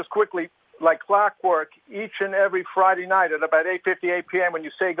with you just quickly, like clockwork, each and every Friday night at about 8:58 p.m. when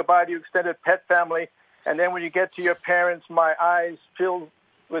you say goodbye to your extended pet family, and then when you get to your parents, my eyes fill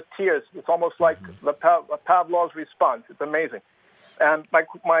with tears. It's almost like Pavlov's response. It's amazing. And my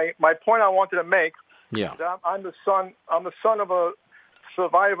point I wanted to make. Yeah. I'm the son of a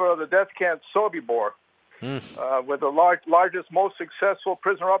survivor of the death camp Sobibor, with the largest, most successful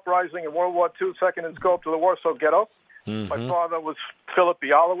prisoner uprising in World War II, second in scope to the Warsaw Ghetto. Mm-hmm. My father was Philip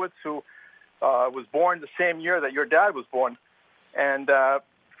Bialowitz, who was born the same year that your dad was born. And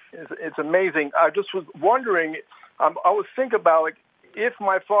it's amazing. I just was wondering, I was thinking about, like, if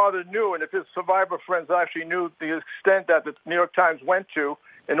my father knew and if his survivor friends actually knew the extent that the New York Times went to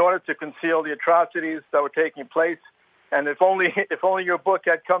in order to conceal the atrocities that were taking place, and if only your book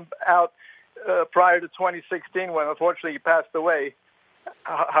had come out prior to 2016, when unfortunately he passed away,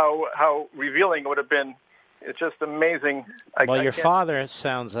 how revealing it would have been. It's just amazing. Your father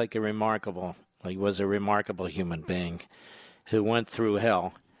sounds like he was a remarkable human being who went through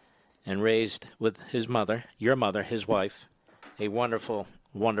hell and raised with his mother, your mother, his wife, a wonderful,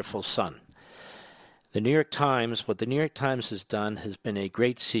 wonderful son. What the New York Times has done has been a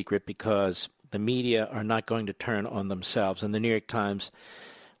great secret, because the media are not going to turn on themselves. And the New York Times,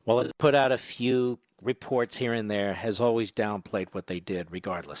 while it put out a few reports here and there, has always downplayed what they did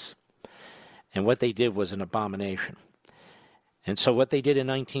regardless. And what they did was an abomination. And so what they did in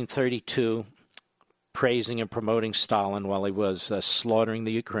 1932, praising and promoting Stalin while he was slaughtering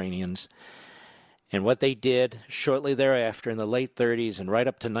the Ukrainians, and what they did shortly thereafter in the late 30s and right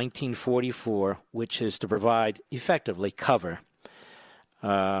up to 1944, which is to provide effectively cover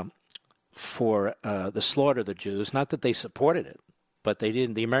for the slaughter of the Jews. Not that they supported it, but they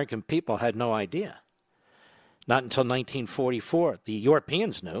didn't. The American people had no idea. Not until 1944. The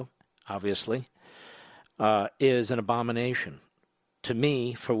Europeans knew, obviously, is an abomination to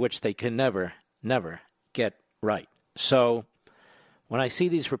me, for which they can never, never get right. So when I see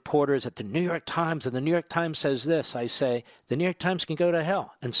these reporters at the New York Times, and the New York Times says this, I say, the New York Times can go to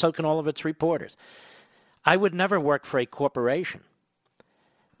hell, and so can all of its reporters. I would never work for a corporation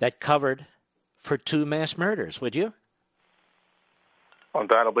that covered for 2 mass murders, would you?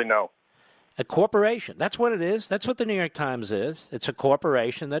 Undoubtedly no. A corporation. That's what it is. That's what the New York Times is. It's a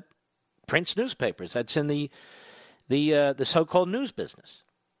corporation that prints newspapers. That's in the so-called news business.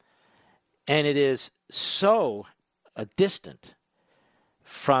 And it is so distant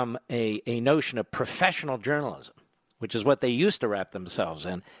from a notion of professional journalism, which is what they used to wrap themselves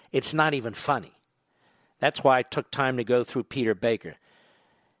in. It's not even funny. That's why I took time to go through Peter Baker.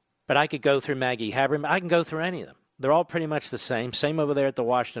 But I could go through Maggie Haberman. I can go through any of them. They're all pretty much the same. Same over there at the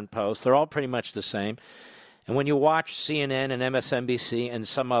Washington Post. They're all pretty much the same. And when you watch CNN and MSNBC and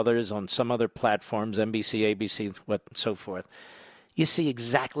some others on some other platforms, NBC, ABC, what, and so forth, you see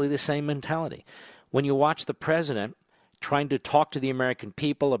exactly the same mentality. When you watch the president trying to talk to the American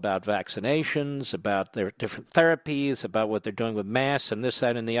people about vaccinations, about their different therapies, about what they're doing with masks and this,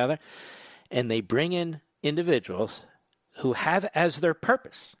 that, and the other, and they bring in individuals who have as their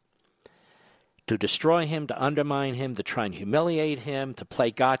purpose to destroy him, to undermine him, to try and humiliate him, to play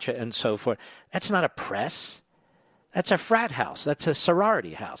gotcha and so forth. That's not a press. That's a frat house. That's a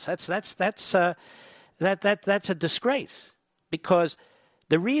sorority house. That's a disgrace, because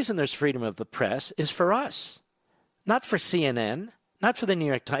the reason there's freedom of the press is for us, not for CNN, not for the New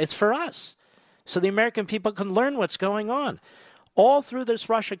York Times. It's for us, so the American people can learn what's going on, all through this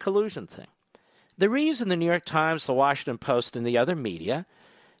Russia collusion thing. The reason the New York Times, the Washington Post, and the other media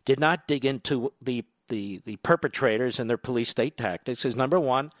did not dig into the perpetrators and their police state tactics is, number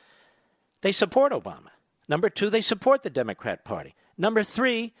one, they support Obama. Number two, they support the Democrat Party. Number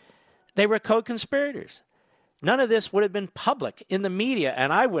three, they were co-conspirators. None of this would have been public in the media,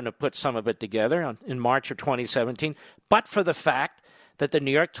 and I wouldn't have put some of it together in March of 2017, but for the fact that the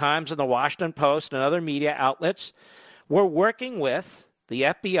New York Times and the Washington Post and other media outlets were working with the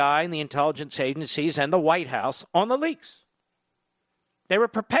FBI and the intelligence agencies and the White House on the leaks. They were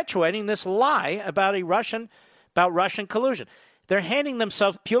perpetuating this lie about Russian collusion. They're handing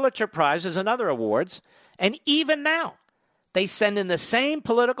themselves Pulitzer Prizes and other awards, and even now, they send in the same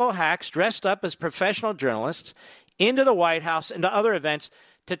political hacks dressed up as professional journalists into the White House and to other events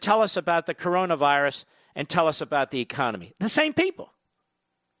to tell us about the coronavirus and tell us about the economy. The same people.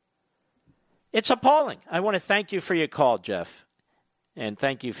 It's appalling. I want to thank you for your call, Jeff, and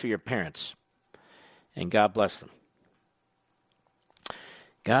thank you for your parents. And God bless them.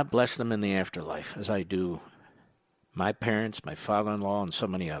 God bless them in the afterlife, as I do my parents, my father-in-law, and so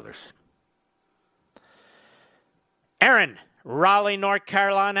many others. Aaron, Raleigh, North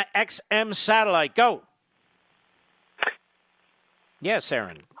Carolina, XM Satellite, go. Yes,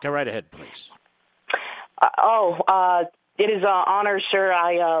 Aaron, go right ahead, please. It is an honor, sir.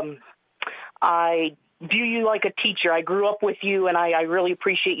 I view you like a teacher. I grew up with you, and I really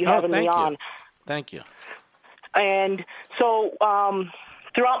appreciate you having me on. Thank you. And so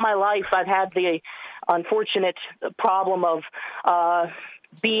throughout my life, I've had the unfortunate problem of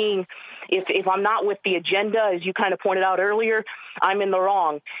being, if I'm not with the agenda, as you kind of pointed out earlier, I'm in the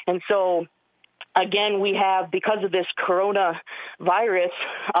wrong. And so, again, we have, because of this coronavirus,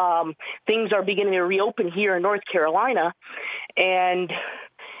 things are beginning to reopen here in North Carolina, and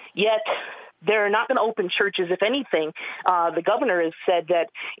yet they're not going to open churches. If anything, the governor has said that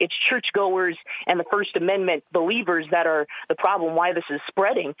it's churchgoers and the First Amendment believers that are the problem, why this is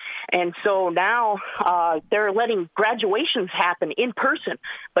spreading. And so now they're letting graduations happen in person,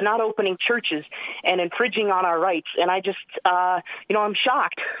 but not opening churches and infringing on our rights. And I just, I'm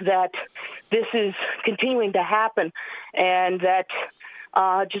shocked that this is continuing to happen, and that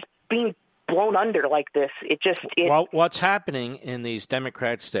just being blown under like this. Well, what's happening in these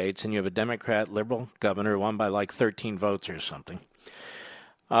Democrat states, and you have a Democrat liberal governor won by like 13 votes or something,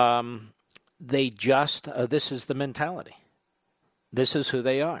 this is the mentality. This is who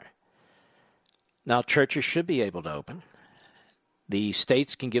they are. Now, churches should be able to open. The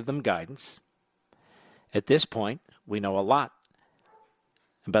states can give them guidance. At this point, we know a lot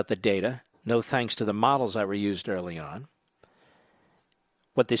about the data, no thanks to the models that were used early on.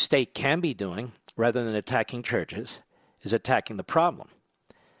 What the state can be doing, rather than attacking churches, is attacking the problem,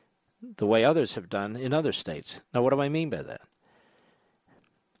 the way others have done in other states. Now, what do I mean by that?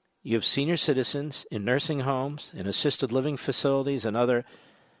 You have senior citizens in nursing homes, in assisted living facilities, and other,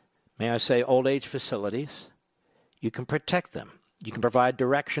 may I say, old age facilities. You can protect them. You can provide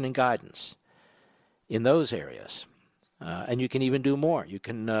direction and guidance in those areas. And you can even do more. You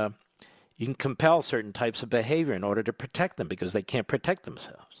can compel certain types of behavior in order to protect them, because they can't protect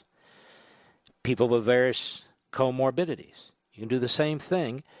themselves. People with various comorbidities. You can do the same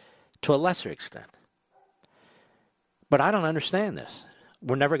thing to a lesser extent. But I don't understand this.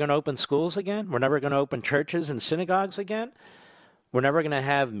 We're never going to open schools again? We're never going to open churches and synagogues again? We're never going to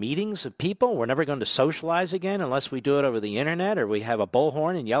have meetings of people? We're never going to socialize again unless we do it over the internet, or we have a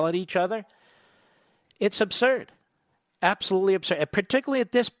bullhorn and yell at each other? It's absurd. Absolutely absurd. And particularly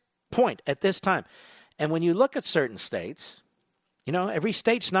at this point, at this time. And when you look at certain states, every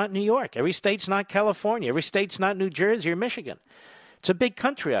state's not New York. Every state's not California. Every state's not New Jersey or Michigan. It's a big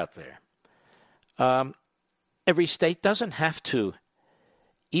country out there. Every state doesn't have to,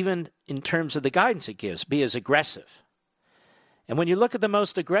 even in terms of the guidance it gives, be as aggressive. And when you look at the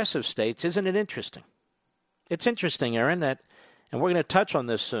most aggressive states, isn't it interesting? It's interesting, Aaron, that, and we're going to touch on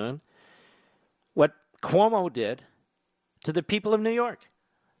this soon, what Cuomo did to the people of New York,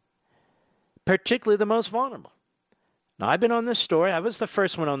 particularly the most vulnerable. Now, I've been on this story. I was the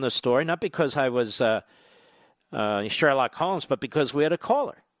first one on this story, not because I was Sherlock Holmes, but because we had a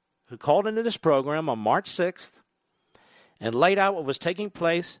caller who called into this program on March 6th and laid out what was taking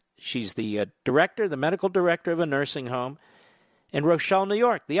place. She's the the medical director of a nursing home in Rochelle, New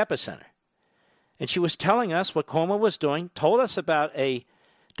York, the epicenter. And she was telling us what Cuomo was doing, told us about a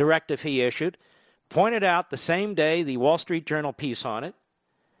directive he issued, pointed out the same day, the Wall Street Journal piece on it.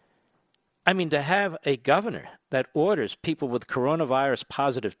 I mean, to have a governor that orders people with coronavirus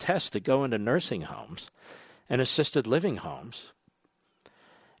positive tests to go into nursing homes and assisted living homes,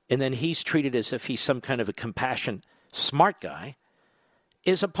 and then he's treated as if he's some kind of a compassionate, smart guy,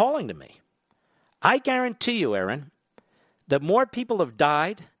 is appalling to me. I guarantee you, Aaron, that more people have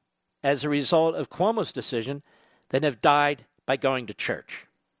died as a result of Cuomo's decision than have died by going to church.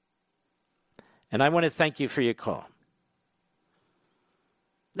 And I want to thank you for your call.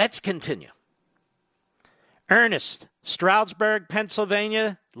 Let's continue. Ernest, Stroudsburg,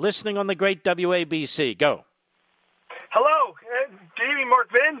 Pennsylvania, listening on the great WABC. Go. Hello. Good evening, Mark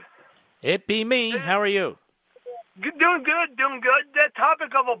Vin. It be me. How are you? Doing good. That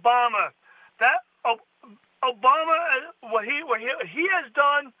topic of Obama, that Obama, what he has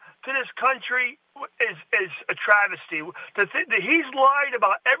done to this country is a travesty. He's lied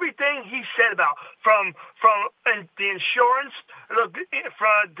about everything he said about, from the insurance,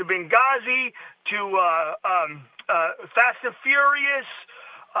 to Benghazi to Fast and Furious.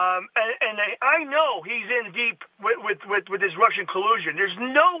 And I know he's in deep with his Russian collusion. There's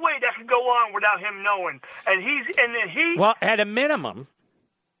no way that could go on without him knowing. Well, at a minimum,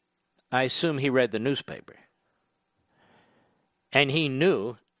 I assume he read the newspaper, and he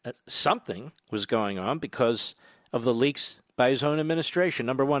knew that something was going on because of the leaks by his own administration.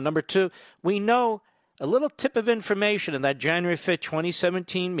 Number one. Number two, we know a little tip of information in that January 5th,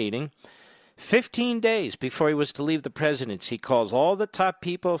 2017 meeting. 15 days before he was to leave the presidency, he calls all the top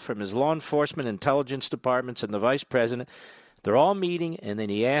people from his law enforcement intelligence departments and the vice president. They're all meeting, and then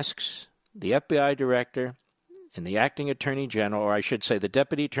he asks the FBI director and the acting attorney general, or I should say the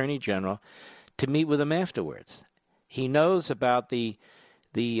deputy attorney general, to meet with him afterwards. He knows about the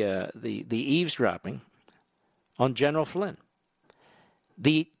eavesdropping on General Flynn.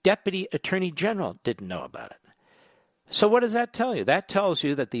 The deputy attorney general didn't know about it. So what does that tell you? That tells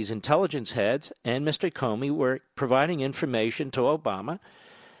you that these intelligence heads and Mr. Comey were providing information to Obama.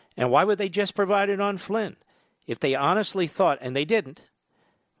 And why would they just provide it on Flynn? If they honestly thought, and they didn't,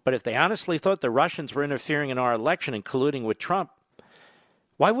 but if they honestly thought the Russians were interfering in our election and colluding with Trump,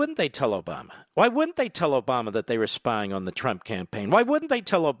 why wouldn't they tell Obama? Why wouldn't they tell Obama that they were spying on the Trump campaign? Why wouldn't they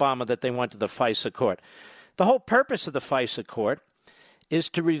tell Obama that they went to the FISA court? The whole purpose of the FISA court is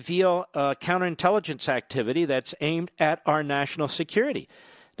to reveal counterintelligence activity that's aimed at our national security.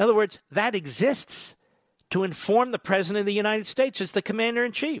 In other words, that exists to inform the President of the United States as the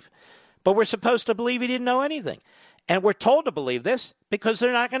Commander-in-Chief. But we're supposed to believe he didn't know anything. And we're told to believe this because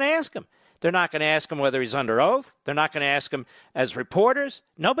they're not going to ask him. They're not going to ask him whether he's under oath. They're not going to ask him as reporters.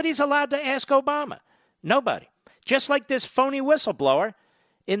 Nobody's allowed to ask Obama. Nobody. Just like this phony whistleblower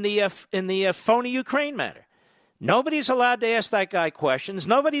in the phony Ukraine matter. Nobody's allowed to ask that guy questions.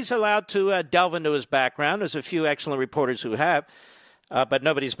 Nobody's allowed to delve into his background. There's a few excellent reporters who have, but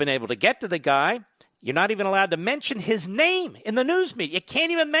nobody's been able to get to the guy. You're not even allowed to mention his name in the news media. You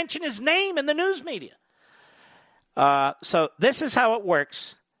can't even mention his name in the news media. So this is how it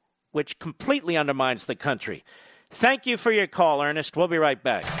works, which completely undermines the country. Thank you for your call, Ernest. We'll be right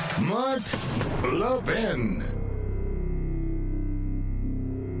back. Mark Levin.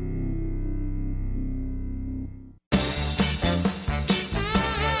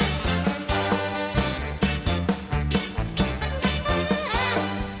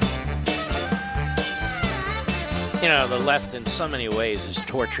 You know, the left in so many ways is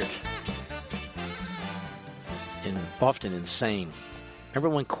tortured and often insane. Remember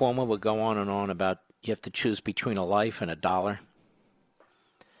when Cuomo would go on and on about you have to choose between a life and $1?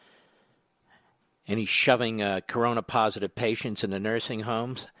 And he's shoving corona-positive patients into nursing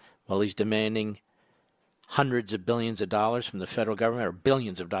homes while he's demanding hundreds of billions of dollars from the federal government, or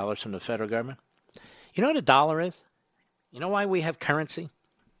billions of dollars from the federal government. You know what a dollar is? You know why we have currency?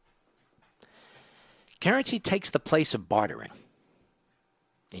 Currency takes the place of bartering.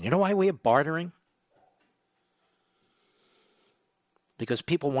 And you know why we have bartering? Because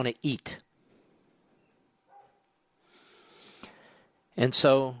people want to eat. And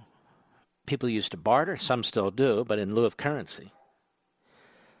so people used to barter, some still do, but in lieu of currency.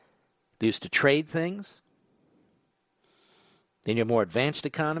 They used to trade things. Then your more advanced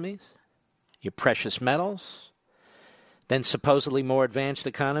economies, your precious metals. Then supposedly more advanced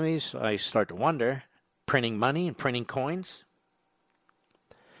economies, I start to wonder, printing money and printing coins.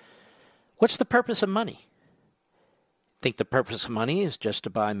 What's the purpose of money? Think the purpose of money is just to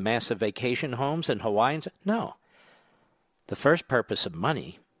buy massive vacation homes in Hawaii? No. The first purpose of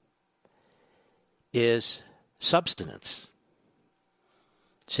money is subsistence.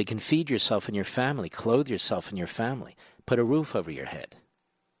 So you can feed yourself and your family, clothe yourself and your family, put a roof over your head.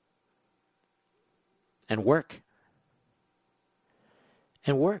 and work.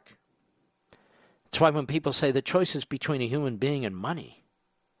 And work. That's why when people say the choice is between a human being and money,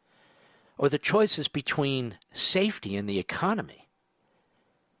 or the choice is between safety and the economy,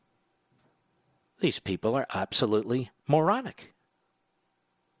 these people are absolutely moronic.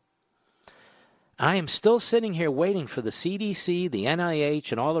 I am still sitting here waiting for the CDC, the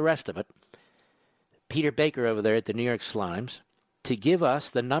NIH, and all the rest of it, Peter Baker over there at the New York Slimes, to give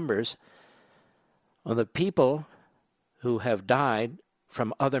us the numbers on the people who have died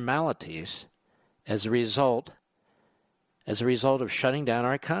from other maladies as a result of shutting down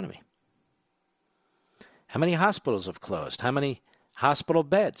our economy. How many hospitals have closed? How many hospital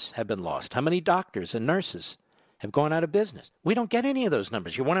beds have been lost? How many doctors and nurses have gone out of business? We don't get any of those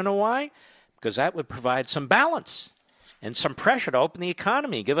numbers. You want to know why? Because that would provide some balance and some pressure to open the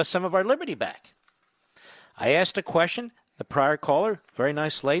economy, give us some of our liberty back. I asked a question, the prior caller, very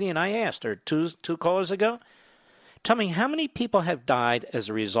nice lady, and I asked her two callers ago, tell me how many people have died as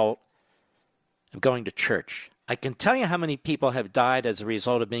a result of going to church. I can tell you how many people have died as a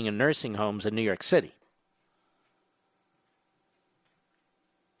result of being in nursing homes in New York City.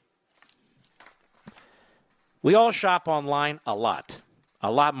 We all shop online a lot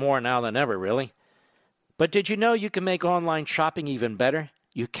more now than ever, really. But did you know you can make online shopping even better?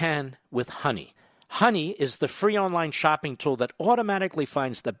 You can with Honey. Honey is the free online shopping tool that automatically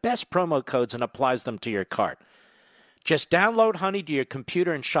finds the best promo codes and applies them to your cart. Just download Honey to your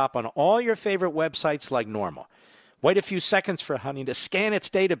computer and shop on all your favorite websites like normal. Wait a few seconds for Honey to scan its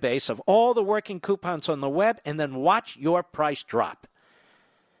database of all the working coupons on the web and then watch your price drop.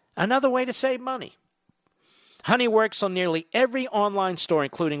 Another way to save money. Honey works on nearly every online store,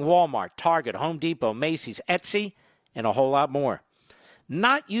 including Walmart, Target, Home Depot, Macy's, Etsy, and a whole lot more.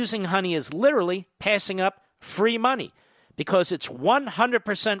 Not using Honey is literally passing up free money because it's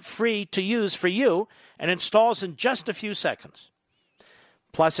 100% free to use for you and installs in just a few seconds.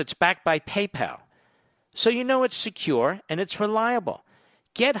 Plus, it's backed by PayPal, so you know it's secure and it's reliable.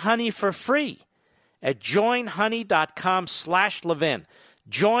 Get Honey for free at joinhoney.com/Levin.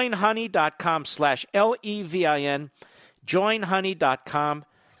 joinhoney.com/Levin.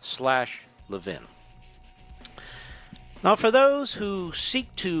 joinhoney.com/Levin. Now, for those who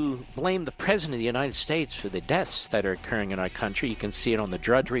seek to blame the President of the United States for the deaths that are occurring in our country, you can see it on the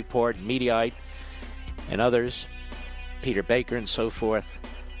Drudge Report, Mediaite, and others, Peter Baker and so forth.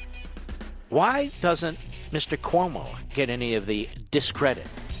 Why doesn't Mr. Cuomo get any of the discredit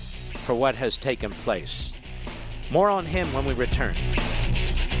for what has taken place? More on him when we return.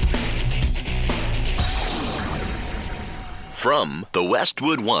 From the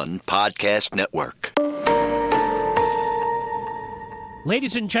Westwood One Podcast Network.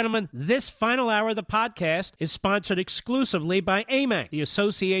 Ladies and gentlemen, this final hour of the podcast is sponsored exclusively by AMAC, the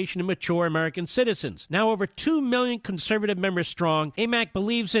Association of Mature American Citizens. Now over 2 million conservative members strong, AMAC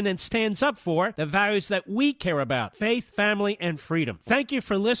believes in and stands up for the values that we care about: faith, family, and freedom. Thank you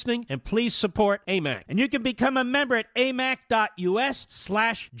for listening, and please support AMAC. And you can become a member at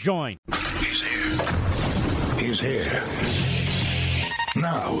amac.us/join. He's here. He's here.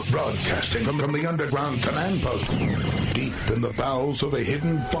 Now, broadcasting from the underground command post, deep in the bowels of a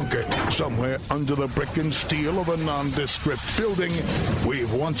hidden bunker, somewhere under the brick and steel of a nondescript building,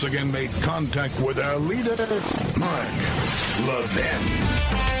 we've once again made contact with our leader, Mark Levin.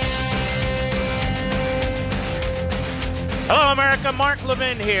 Hello, America. Mark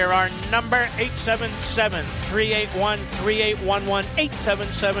Levin here. Our number, 877-381-3811,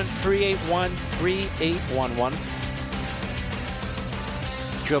 877-381-3811.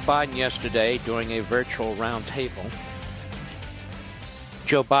 Joe Biden yesterday doing a virtual roundtable.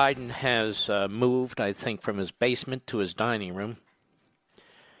 Joe Biden has moved, I think, from his basement to his dining room.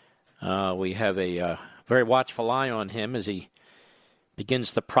 We have a very watchful eye on him as he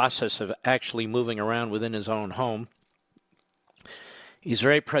begins the process of actually moving around within his own home. He's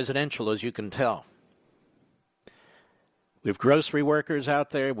very presidential, as you can tell. We have grocery workers out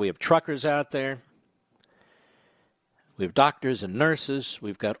there. We have truckers out there. We have doctors and nurses.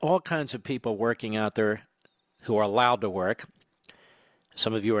 We've got all kinds of people working out there who are allowed to work.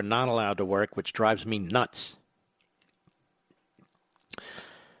 Some of you are not allowed to work, which drives me nuts.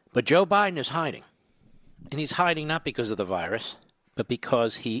 But Joe Biden is hiding. And he's hiding not because of the virus, but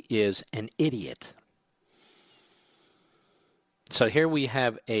because he is an idiot. So here we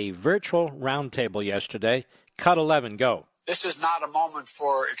have a virtual roundtable yesterday. Cut 11, go. This is not a moment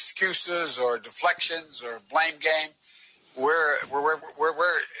for excuses or deflections or blame game. We're in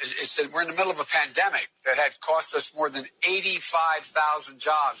the middle of a pandemic that had cost us more than 85,000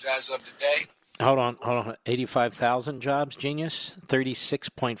 jobs as of today. Hold on. 85,000 jobs, genius?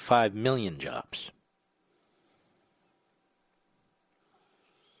 36.5 million jobs.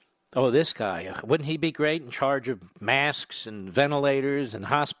 Oh, this guy, wouldn't he be great in charge of masks and ventilators and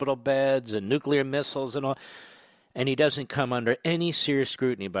hospital beds and nuclear missiles and all? And he doesn't come under any serious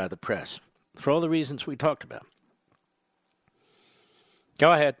scrutiny by the press for all the reasons we talked about.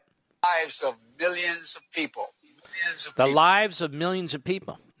 Go ahead. Lives of millions of people. Lives of millions of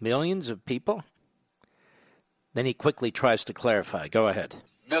people. Millions of people? Then he quickly tries to clarify. Go ahead.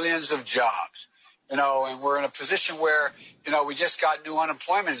 Millions of jobs. And we're in a position where, we just got new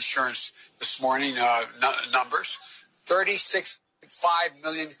unemployment insurance this morning, numbers. 36.5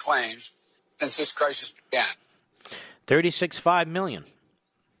 million claims since this crisis began. 36.5 million.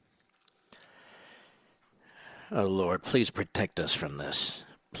 Oh, Lord, please protect us from this.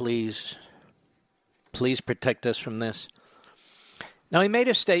 Please protect us from this. Now, he made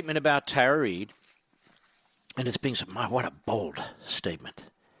a statement about Tara Reid, and it's being said, what a bold statement.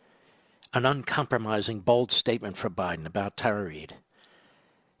 An uncompromising, bold statement for Biden about Tara Reid.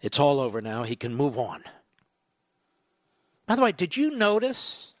 It's all over now. He can move on. By the way, did you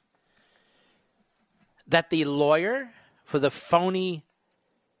notice that the lawyer for the phony,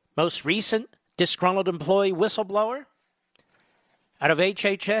 most recent disgruntled employee whistleblower out of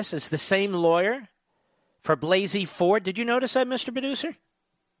HHS is the same lawyer for Blasey Ford? Did you notice that, Mr. Producer?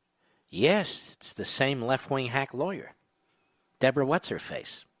 Yes, it's the same left-wing hack lawyer, Deborah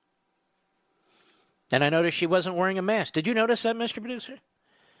What's-Her-Face. And I noticed she wasn't wearing a mask. Did you notice that, Mr. Producer?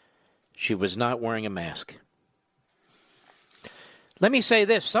 She was not wearing a mask. Let me say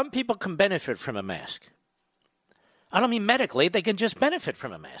this. Some people can benefit from a mask. I don't mean medically. They can just benefit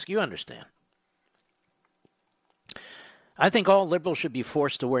from a mask. You understand. I think all liberals should be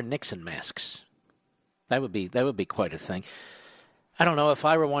forced to wear Nixon masks. That would be quite a thing. I don't know, if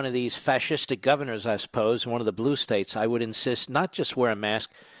I were one of these fascistic governors, I suppose, in one of the blue states, I would insist not just wear a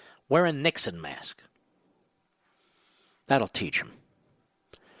mask, wear a Nixon mask. That'll teach him.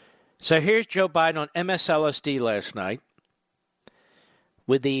 So here's Joe Biden on MSLSD last night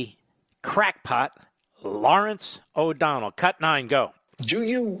with the crackpot Lawrence O'Donnell. Cut 9, go. Do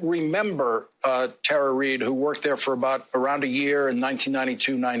you remember Tara Reid, who worked there for around a year in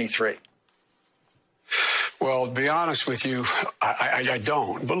 1992-93? Well, to be honest with you, I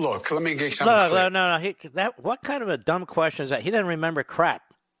don't. But look, let me get something straight. No. What kind of a dumb question is that? He doesn't remember crap,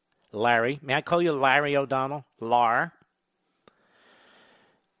 Larry. May I call you Larry O'Donnell? Lar.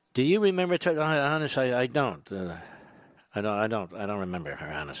 Do you remember? Honestly, I don't. I don't remember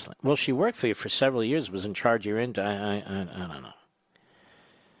her, honestly. Well, she worked for you for several years, was in charge of your I don't know.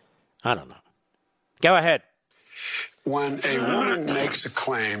 I don't know. Go ahead. When a woman makes a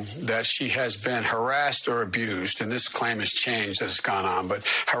claim that she has been harassed or abused, and this claim has changed as it's gone on, but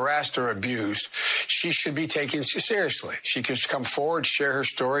harassed or abused, she should be taken seriously. She can come forward, share her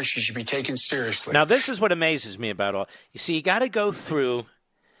story. She should be taken seriously. Now, this is what amazes me about all. You see, you got to go through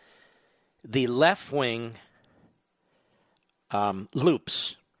the left-wing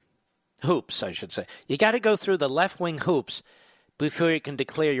hoops, I should say. You got to go through the left-wing hoops before you can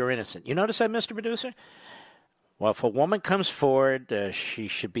declare you're innocent. You notice that, Mr. Producer? Well, if a woman comes forward, she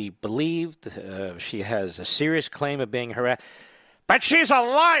should be believed. She has a serious claim of being harassed. But she's a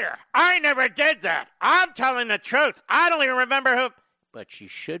liar. I never did that. I'm telling the truth. I don't even remember who. But she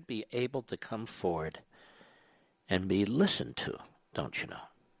should be able to come forward and be listened to, don't you know?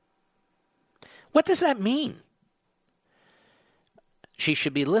 What does that mean? She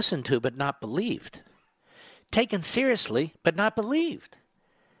should be listened to but not believed. Taken seriously but not believed.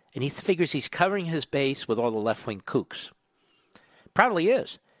 And he figures he's covering his base with all the left-wing kooks. Probably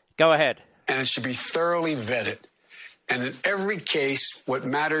is. Go ahead. And it should be thoroughly vetted. And in every case, what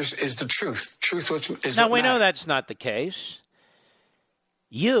matters is the truth. Truth is now, what we matters. know that's not the case.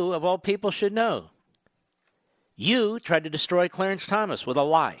 You, of all people, should know. You tried to destroy Clarence Thomas with a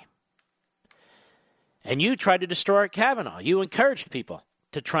lie. And you tried to destroy Kavanaugh. You encouraged people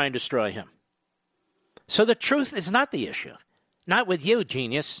to try and destroy him. So the truth is not the issue. Not with you,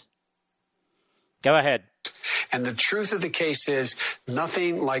 genius. Go ahead. And the truth of the case is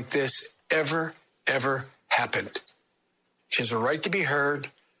nothing like this ever happened. She has a right to be heard,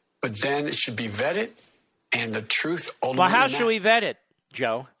 but then it should be vetted, and the truth ultimately Well, how should we vet it,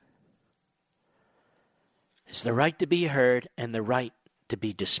 Joe? It's the right to be heard and the right to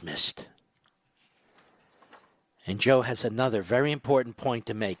be dismissed. And Joe has another very important point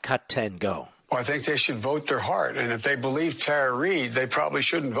to make. Cut 10, go. Well, I think they should vote their heart. And if they believe Tara Reid, they probably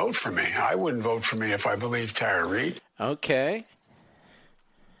shouldn't vote for me. I wouldn't vote for me if I believed Tara Reid. Okay.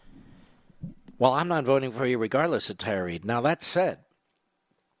 Well, I'm not voting for you regardless of Tara Reid. Now, that said,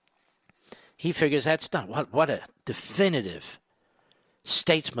 he figures that's done. What a definitive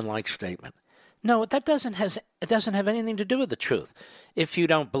statesman-like statement. No, that doesn't have anything to do with the truth. If you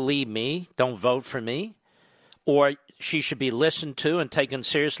don't believe me, don't vote for me. Or she should be listened to and taken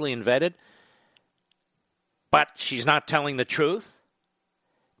seriously and vetted. But she's not telling the truth.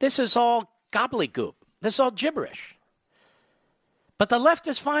 This is all gobbledygook. This is all gibberish. But the left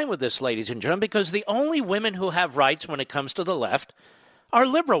is fine with this, ladies and gentlemen, because the only women who have rights when it comes to the left are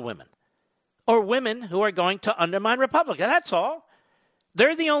liberal women. Or women who are going to undermine Republicans. That's all.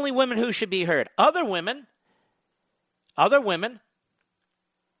 They're the only women who should be heard. Other women,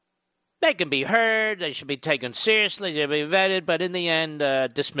 they can be heard, they should be taken seriously, they should be vetted, but in the end,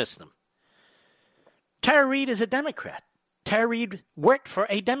 dismiss them. Tara Reid is a Democrat. Tara Reid worked for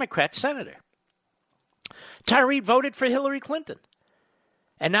a Democrat senator. Tara Reid voted for Hillary Clinton.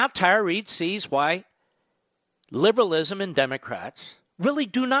 And now Tara Reid sees why liberalism and Democrats really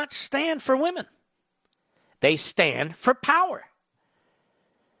do not stand for women. They stand for power.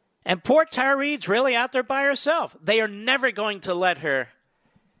 And poor Tara Reid's really out there by herself. They are never going to let her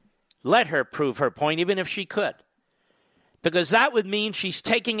prove her point, even if she could. Because that would mean she's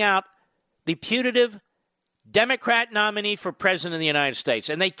taking out the putative Democrat nominee for president of the United States.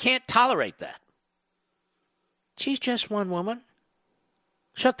 And they can't tolerate that. She's just one woman.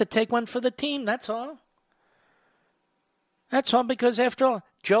 She'll have to take one for the team, that's all. That's all, because after all,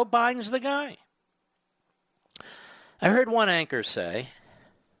 Joe Biden's the guy. I heard one anchor say,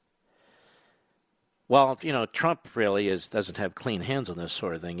 well, Trump really doesn't have clean hands on this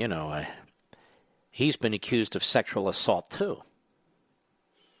sort of thing. He's been accused of sexual assault, too.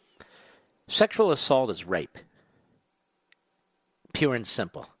 Sexual assault is rape. Pure and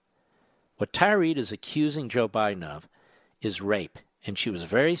simple. What Tara Reid is accusing Joe Biden of is rape. And she was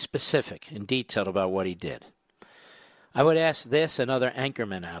very specific and detailed about what he did. I would ask this and other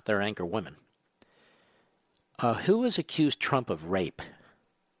anchormen out there, anchor women. Who has accused Trump of rape?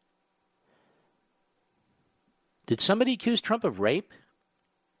 Did somebody accuse Trump of rape?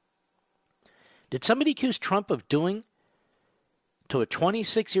 Did somebody accuse Trump of doing to a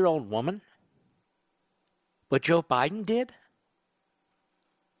 26-year-old woman what Joe Biden did?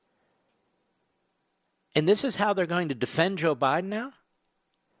 And this is how they're going to defend Joe Biden now?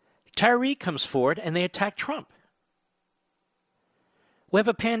 Tara Reid comes forward and they attack Trump. We have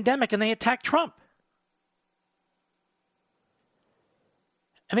a pandemic and they attack Trump.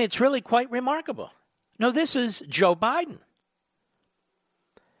 I mean, it's really quite remarkable. No, this is Joe Biden.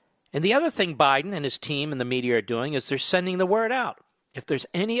 And the other thing Biden and his team and the media are doing is they're sending the word out. If there's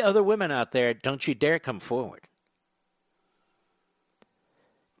any other women out there, don't you dare come forward.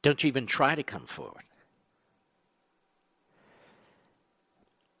 Don't you even try to come forward.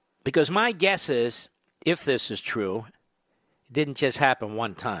 Because my guess is, if this is true, it didn't just happen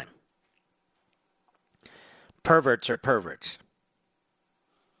one time. Perverts are perverts.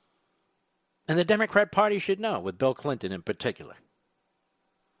 And the Democrat Party should know, with Bill Clinton in particular.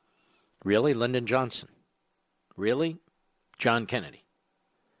 Really? Lyndon Johnson? Really? John Kennedy?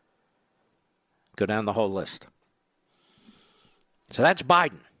 Go down the whole list. So that's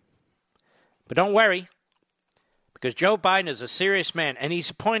Biden. But don't worry, because Joe Biden is a serious man, and he's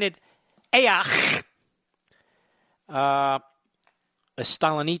appointed a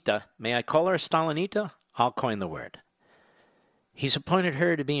Stalinita. May I call her a Stalinita? I'll coin the word. He's appointed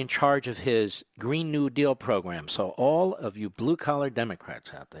her to be in charge of his Green New Deal program. So all of you blue-collar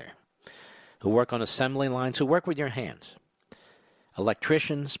Democrats out there who work on assembly lines, who work with your hands,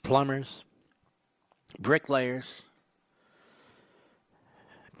 electricians, plumbers, bricklayers,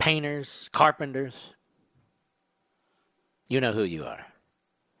 painters, carpenters, you know who you are.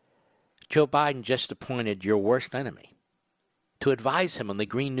 Joe Biden just appointed your worst enemy to advise him on the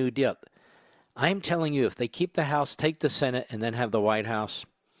Green New Deal. I'm telling you, if they keep the House, take the Senate, and then have the White House,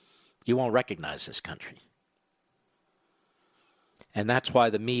 you won't recognize this country. And that's why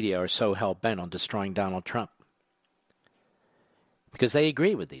the media are so hell-bent on destroying Donald Trump. Because they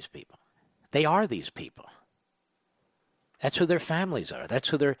agree with these people. They are these people. That's who their families are. That's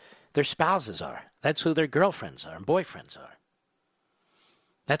who their spouses are. That's who their girlfriends are and boyfriends are.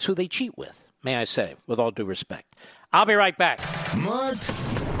 That's who they cheat with, may I say, with all due respect. I'll be right back. Mark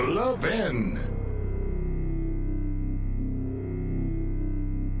Levin.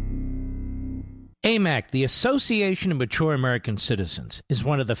 AMAC, the Association of Mature American Citizens, is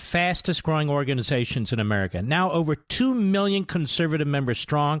one of the fastest growing organizations in America. Now over 2 million conservative members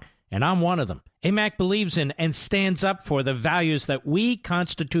strong, and I'm one of them. AMAC believes in and stands up for the values that we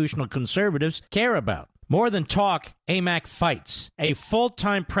constitutional conservatives care about. More than talk, AMAC fights. A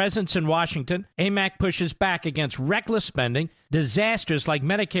full-time presence in Washington, AMAC pushes back against reckless spending, disasters like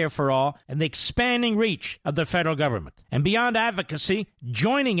Medicare for All, and the expanding reach of the federal government. And beyond advocacy,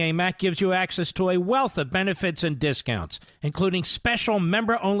 joining AMAC gives you access to a wealth of benefits and discounts, including special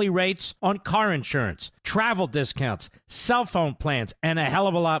member-only rates on car insurance, travel discounts, cell phone plans, and a hell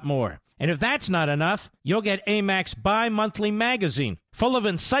of a lot more. And if that's not enough, you'll get AMAC's bi-monthly magazine, full of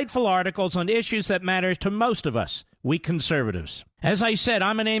insightful articles on issues that matter to most of us, we conservatives. As I said,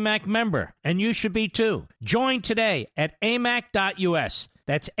 I'm an AMAC member, and you should be too. Join today at amac.us.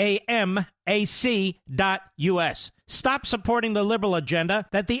 That's AMAC.us. Stop supporting the liberal agenda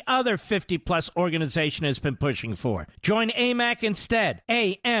that the other 50-plus organization has been pushing for. Join AMAC instead.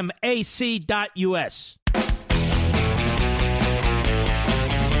 AMAC.us.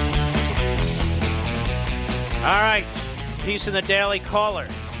 All right, piece in the Daily Caller.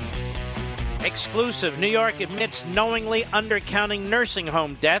 Exclusive. New York admits knowingly undercounting nursing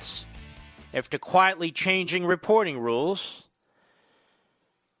home deaths after quietly changing reporting rules.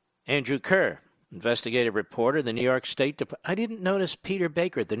 Andrew Kerr, investigative reporter, the New York State Department. I didn't notice Peter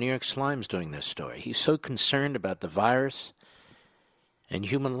Baker at the New York Slime's doing this story. He's so concerned about the virus and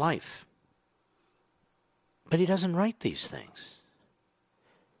human life. But he doesn't write these things.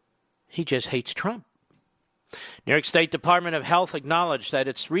 He just hates Trump. New York State Department of Health acknowledged that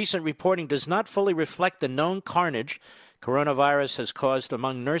its recent reporting does not fully reflect the known carnage coronavirus has caused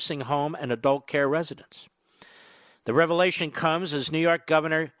among nursing home and adult care residents. The revelation comes as New York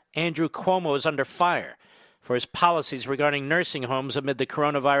Governor Andrew Cuomo is under fire for his policies regarding nursing homes amid the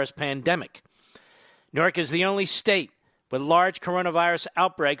coronavirus pandemic. New York is the only state with large coronavirus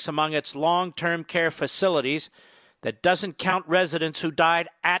outbreaks among its long-term care facilities that doesn't count residents who died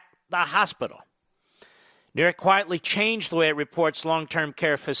at the hospital. New York quietly changed the way it reports long-term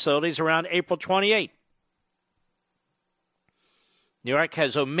care facilities around April 28. New York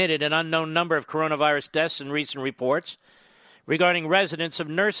has omitted an unknown number of coronavirus deaths in recent reports regarding residents of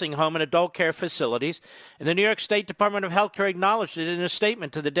nursing home and adult care facilities, and the New York State Department of Health Care acknowledged it in a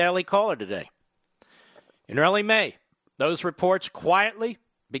statement to the Daily Caller today. In early May, those reports quietly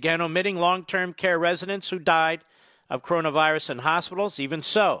began omitting long-term care residents who died of coronavirus in hospitals. Even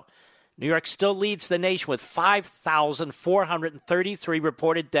so, New York still leads the nation with 5,433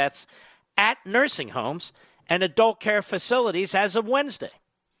 reported deaths at nursing homes and adult care facilities as of Wednesday.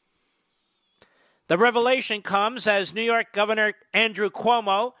 The revelation comes as New York Governor Andrew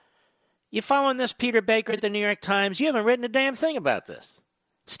Cuomo, you following this, Peter Baker at the New York Times? You haven't written a damn thing about this.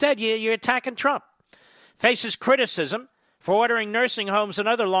 Instead, you're attacking Trump. Faces criticism for ordering nursing homes and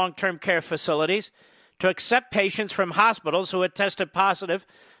other long-term care facilities to accept patients from hospitals who had tested positive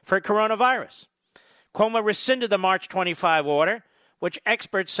for coronavirus. Cuomo rescinded the March 25 order, which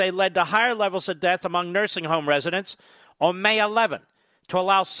experts say led to higher levels of death among nursing home residents, on May 11, to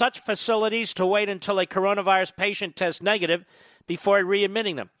allow such facilities to wait until a coronavirus patient tests negative before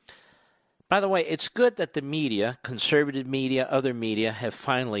readmitting them. By the way, it's good that the media, conservative media, other media, have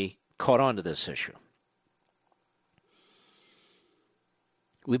finally caught on to this issue.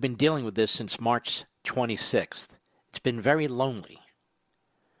 We've been dealing with this since March 26th. It's been very lonely.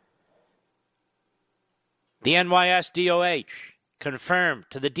 The NYSDOH confirmed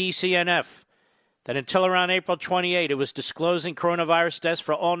to the DCNF that until around April 28, it was disclosing coronavirus deaths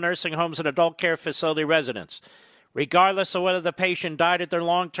for all nursing homes and adult care facility residents, regardless of whether the patient died at their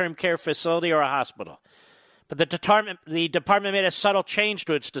long-term care facility or a hospital. But the department made a subtle change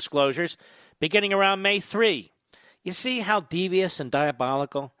to its disclosures beginning around May 3. You see how devious and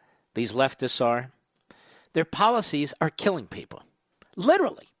diabolical these leftists are? Their policies are killing people.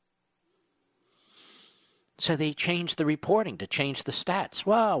 Literally. So they changed the reporting to change the stats.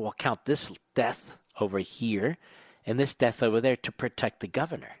 Well, we'll count this death over here and this death over there to protect the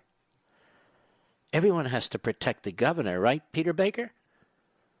governor. Everyone has to protect the governor, right, Peter Baker?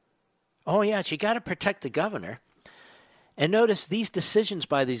 Oh, yes, you got to protect the governor. And notice these decisions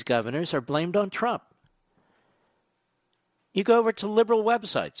by these governors are blamed on Trump. You go over to liberal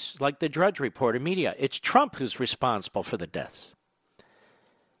websites like the Drudge Report or media. It's Trump who's responsible for the deaths.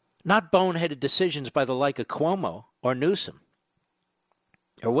 Not boneheaded decisions by the like of Cuomo or Newsom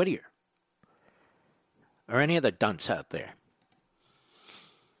or Whittier or any other dunce out there.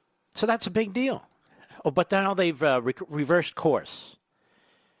 So that's a big deal. Oh, but now they've reversed course.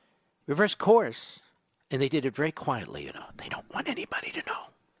 Reversed course, and they did it very quietly, you know. They don't want anybody to know.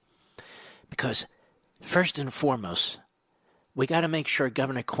 Because first and foremost, we got to make sure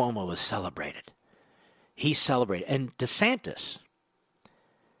Governor Cuomo was celebrated. He's celebrated. And DeSantis,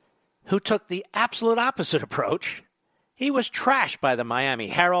 who took the absolute opposite approach, He was trashed by the Miami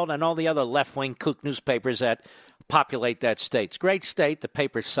Herald and all the other left-wing kook newspapers that populate that state. It's a great state. The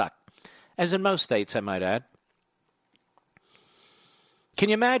papers suck, as in most states, I might add. Can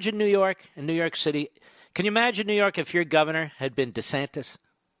you imagine New York and New York City? Can you imagine New York if your governor had been DeSantis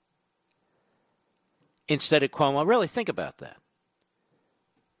instead of Cuomo? Really, think about that.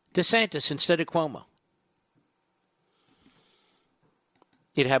 DeSantis instead of Cuomo.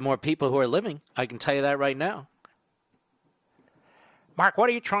 You'd have more people who are living. I can tell you that right now. Mark, what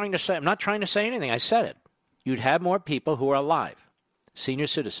are you trying to say? I'm not trying to say anything. I said it. You'd have more people who are alive, senior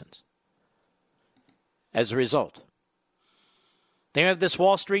citizens, as a result. They have this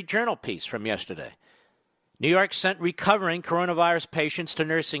Wall Street Journal piece from yesterday. New York sent recovering coronavirus patients to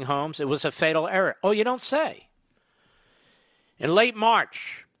nursing homes. It was a fatal error. Oh, you don't say. In late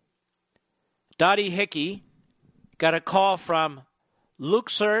March, Dottie Hickey got a call from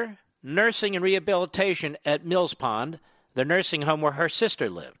Luxor Nursing and Rehabilitation at Mills Pond, the nursing home where her sister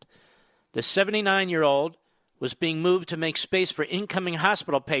lived. The 79-year-old was being moved to make space for incoming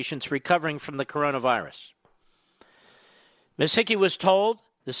hospital patients recovering from the coronavirus. Ms. Hickey was told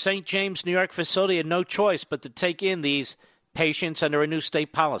the St. James, New York facility had no choice but to take in these patients under a new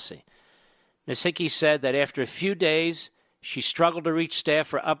state policy. Ms. Hickey said that after a few days, she struggled to reach staff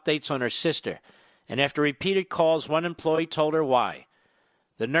for updates on her sister, and after repeated calls, one employee told her why.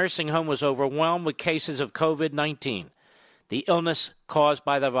 The nursing home was overwhelmed with cases of COVID-19, the illness caused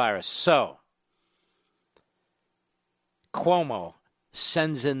by the virus. So, Cuomo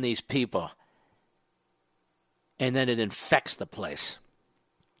sends in these people, and then it infects the place.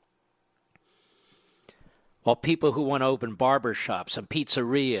 While people who want to open barber shops and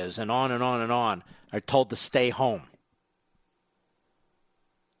pizzerias and on and on and on are told to stay home.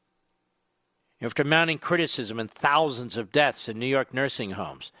 After mounting criticism and thousands of deaths in New York nursing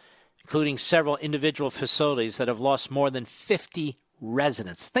homes, including several individual facilities that have lost more than 50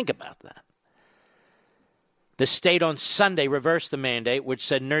 residents. Think about that. The state on Sunday reversed the mandate, which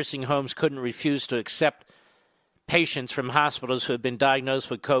said nursing homes couldn't refuse to accept patients from hospitals who have been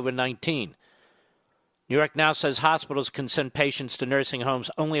diagnosed with COVID-19. New York now says hospitals can send patients to nursing homes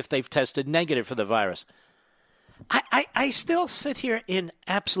only if they've tested negative for the virus. I still sit here in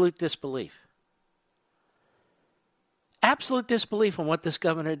absolute disbelief. Absolute disbelief on what this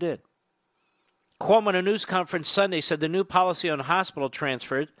governor did. Cuomo in a news conference Sunday said the new policy on hospital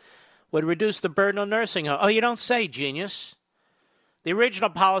transfers would reduce the burden on nursing homes. Oh, you don't say, genius. The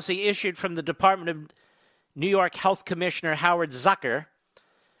original policy issued from the Department of New York Health Commissioner Howard Zucker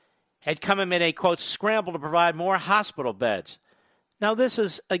had come amid a, quote, scramble to provide more hospital beds. Now, this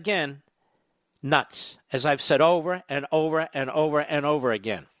is, again, nuts, as I've said over and over and over and over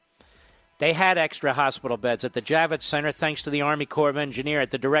again. They had extra hospital beds at the Javits Center, thanks to the Army Corps of Engineers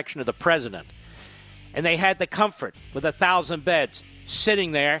at the direction of the president. And they had the comfort with 1,000 beds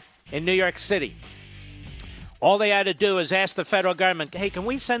sitting there in New York City. All they had to do is ask the federal government, hey, can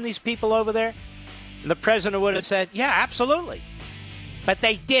we send these people over there? And the president would have said, yeah, absolutely. But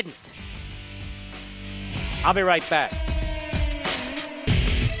they didn't. I'll be right back.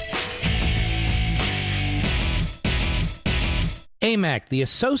 AMAC, the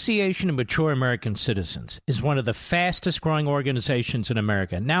Association of Mature American Citizens, is one of the fastest-growing organizations in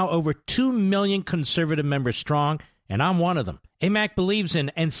America, now over 2 million conservative members strong, and I'm one of them. AMAC believes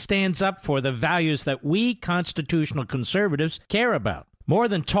in and stands up for the values that we constitutional conservatives care about. More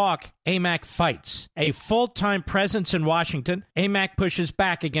than talk, AMAC fights. A full-time presence in Washington, AMAC pushes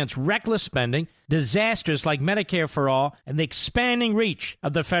back against reckless spending, disasters like Medicare for All, and the expanding reach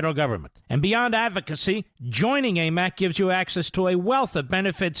of the federal government. And beyond advocacy, joining AMAC gives you access to a wealth of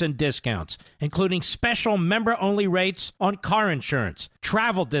benefits and discounts, including special member-only rates on car insurance,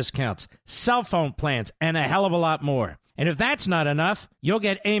 travel discounts, cell phone plans, and a hell of a lot more. And if that's not enough, you'll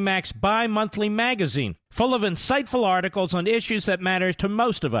get AMAC's bi-monthly magazine, full of insightful articles on issues that matter to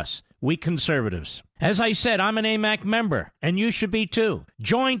most of us, we conservatives. As I said, I'm an AMAC member, and you should be too.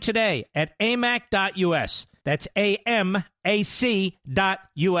 Join today at amac.us. That's AMAC.us.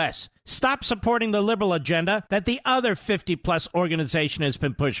 Stop supporting the liberal agenda that the other 50-plus organization has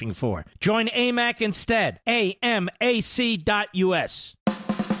been pushing for. Join AMAC instead. AMAC.us.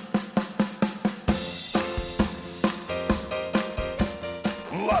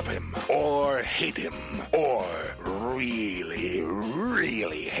 Love him or hate him or really,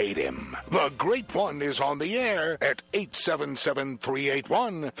 really hate him. The Great One is on the air at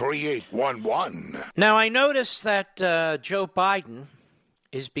 877-381-3811. Now, I noticed that Joe Biden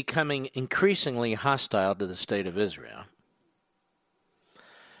is becoming increasingly hostile to the state of Israel.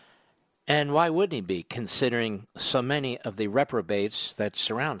 And why wouldn't he be, considering so many of the reprobates that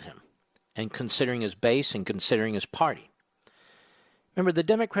surround him, and considering his base and considering his party? Remember, the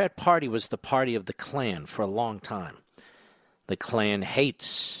Democrat Party was the party of the Klan for a long time. The Klan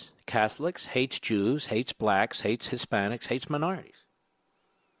hates Catholics, hates Jews, hates blacks, hates Hispanics, hates minorities.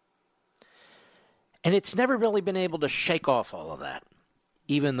 And it's never really been able to shake off all of that,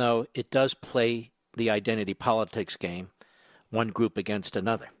 even though it does play the identity politics game, one group against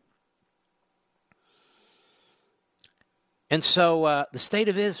another. And so the state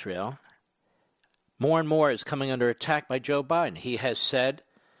of Israel, more and more, is coming under attack by Joe Biden. He has said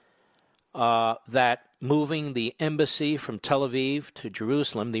that moving the embassy from Tel Aviv to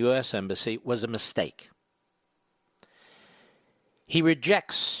Jerusalem, the U.S. embassy, was a mistake. He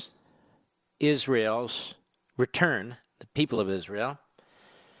rejects Israel's return, the people of Israel,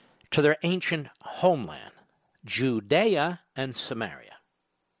 to their ancient homeland, Judea and Samaria.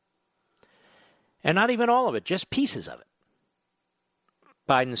 And not even all of it, just pieces of it.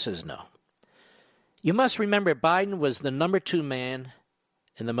 Biden says no. You must remember, Biden was the number 2 man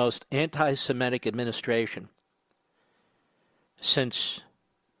in the most anti-Semitic administration since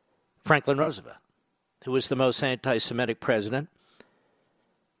Franklin Roosevelt, who was the most anti-Semitic president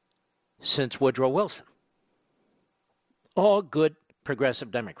since Woodrow Wilson. All good progressive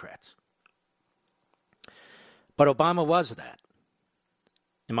Democrats. But Obama was that,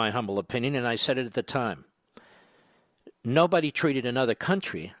 in my humble opinion, and I said it at the time. Nobody treated another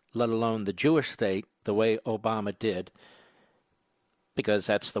country, let alone the Jewish state, the way Obama did, because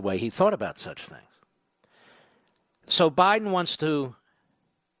that's the way he thought about such things. So Biden wants to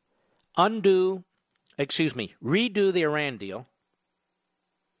redo the Iran deal,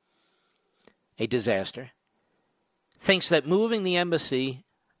 a disaster, thinks that moving the embassy,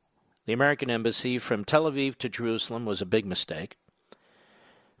 the American embassy, from Tel Aviv to Jerusalem was a big mistake,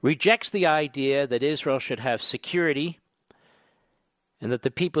 rejects the idea that Israel should have security and that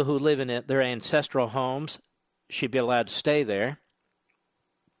the people who live in their ancestral homes should be allowed to stay there.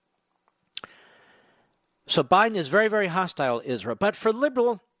 So Biden is very, very hostile to Israel. But for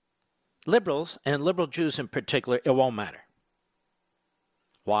liberals, and liberal Jews in particular, it won't matter.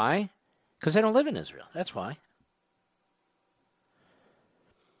 Why? Because they don't live in Israel. That's why.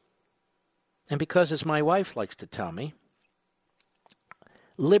 And because, as my wife likes to tell me,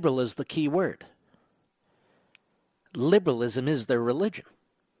 liberal is the key word. Liberalism is their religion.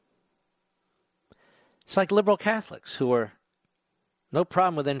 It's like liberal Catholics who are no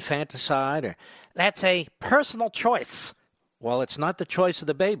problem with infanticide, or that's a personal choice. Well, it's not the choice of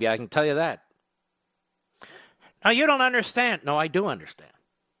the baby, I can tell you that. Now, you don't understand. No, I do understand.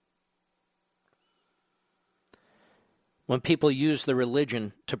 When people use the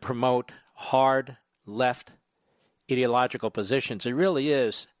religion to promote hard left ideological positions, it really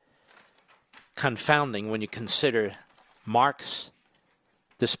is confounding when you consider Marx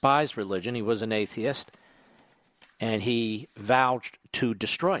despised religion. He was an atheist, and he vowed to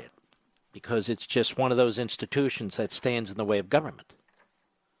destroy it because it's just one of those institutions that stands in the way of government.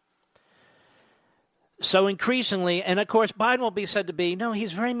 So increasingly, and of course Biden will be said to be, no,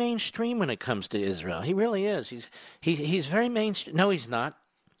 he's very mainstream when it comes to Israel. He really is. He's very mainstream. No, he's not.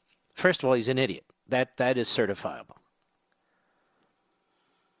 First of all, he's an idiot. That is certifiable.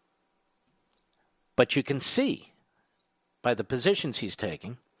 But you can see by the positions he's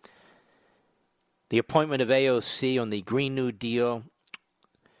taking, the appointment of AOC on the Green New Deal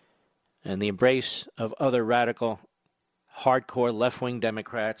and the embrace of other radical, hardcore left-wing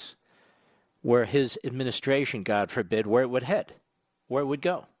Democrats, where his administration, God forbid, where it would head, where it would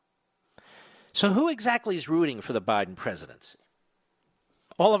go. So who exactly is rooting for the Biden presidency?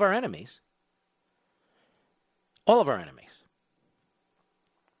 All of our enemies. All of our enemies.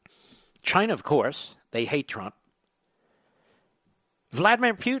 China, of course, they hate Trump.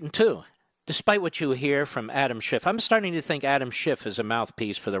 Vladimir Putin, too, despite what you hear from Adam Schiff. I'm starting to think Adam Schiff is a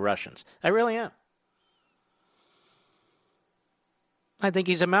mouthpiece for the Russians. I really am. I think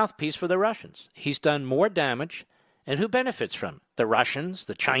he's a mouthpiece for the Russians. He's done more damage, and who benefits from it? The Russians,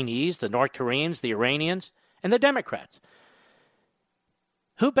 the Chinese, the North Koreans, the Iranians, and the Democrats.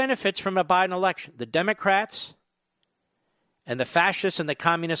 Who benefits from a Biden election? The Democrats and the fascists and the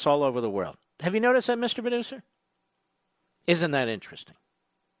communists all over the world. Have you noticed that, Mr. Producer? Isn't that interesting?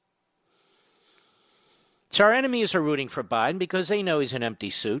 So our enemies are rooting for Biden because they know he's an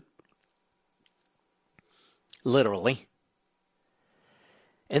empty suit. Literally.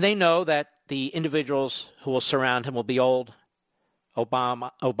 And they know that the individuals who will surround him will be old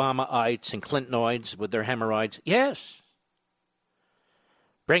Obamaites and Clintonites with their hemorrhoids. Yes.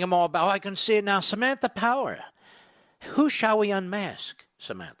 Bring them all back. Oh, I can see it now. Samantha Power. Who shall we unmask,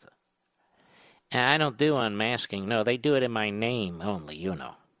 Samantha? I don't do unmasking. No, they do it in my name only, you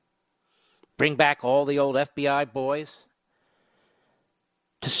know. Bring back all the old FBI boys.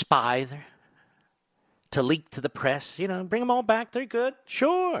 to spy there, to leak to the press. You know, bring them all back. They're good.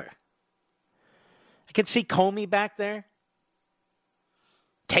 Sure. I can see Comey back there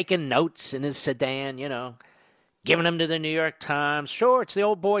taking notes in his sedan, you know, giving them to the New York Times. Sure, it's the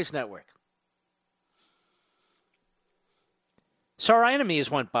old boys network. So our enemies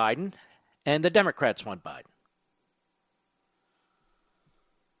want Biden, and the Democrats want Biden.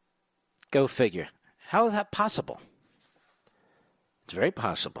 Go figure. How is that possible? It's very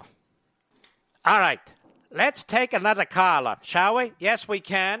possible. All right, let's take another caller, shall we? Yes, we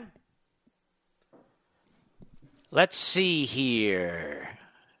can. Let's see here.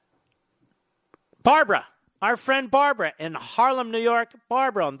 Barbara, our friend Barbara in Harlem, New York.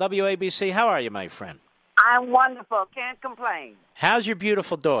 Barbara on WABC. How are you, my friend? I'm wonderful. Can't complain. How's your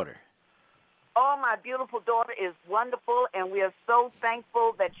beautiful daughter? Oh, my beautiful daughter is wonderful, and we are so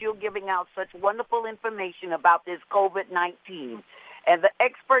thankful that you're giving out such wonderful information about this COVID-19. And the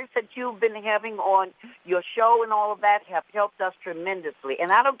experts that you've been having on your show and all of that have helped us tremendously.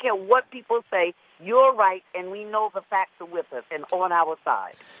 And I don't care what people say, you're right, and we know the facts are with us and on our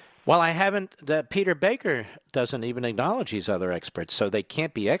side. Well, I haven't. Peter Baker doesn't even acknowledge these other experts, so they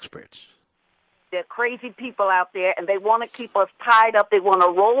can't be experts. They're crazy people out there, and they want to keep us tied up. They want to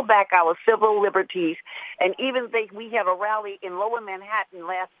roll back our civil liberties. And even we had a rally in Lower Manhattan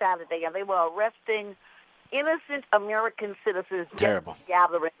last Saturday, and they were arresting innocent American citizens Terrible. Just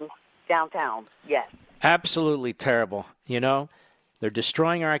gathering downtown. Yes. Absolutely terrible. You know, they're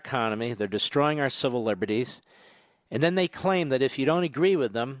destroying our economy. They're destroying our civil liberties. And then they claim that if you don't agree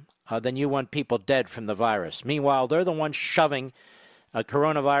with them, then you want people dead from the virus. Meanwhile, they're the ones shoving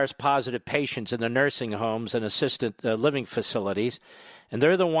coronavirus-positive patients in the nursing homes and assisted living facilities. And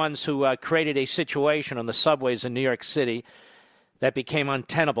they're the ones who created a situation on the subways in New York City that became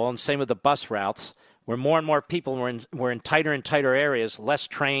untenable, and same with the bus routes, where more and more people were in tighter and tighter areas, less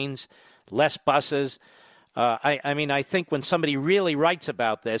trains, less buses. I think when somebody really writes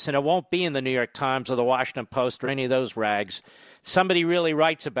about this, and it won't be in the New York Times or the Washington Post or any of those rags, somebody really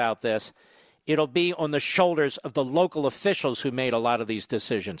writes about this, it'll be on the shoulders of the local officials who made a lot of these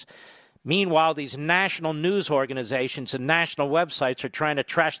decisions. Meanwhile, these national news organizations and national websites are trying to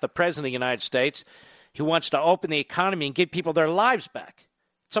trash the President of the United States, who wants to open the economy and give people their lives back.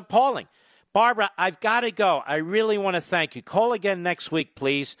 It's appalling. Barbara, I've got to go. I really want to thank you. Call again next week,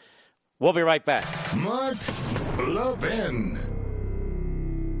 please. We'll be right back. Mark Levin.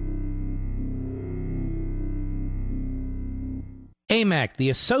 AMAC, the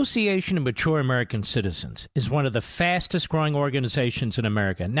Association of Mature American Citizens, is one of the fastest growing organizations in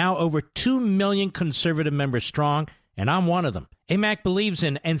America. Now over 2 million conservative members strong, and I'm one of them. AMAC believes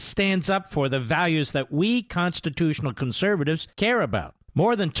in and stands up for the values that we constitutional conservatives care about.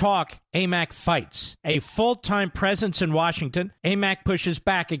 More than talk, AMAC fights. A full-time presence in Washington, AMAC pushes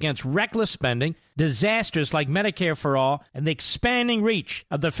back against reckless spending, disasters like Medicare for All, and the expanding reach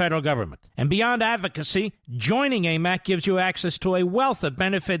of the federal government. And beyond advocacy, joining AMAC gives you access to a wealth of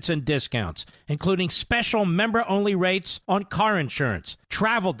benefits and discounts, including special member-only rates on car insurance,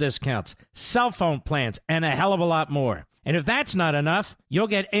 travel discounts, cell phone plans, and a hell of a lot more. And if that's not enough, you'll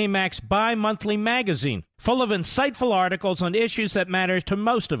get AMAC's bi-monthly magazine, full of insightful articles on issues that matter to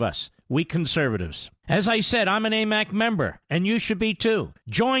most of us, we conservatives. As I said, I'm an AMAC member, and you should be too.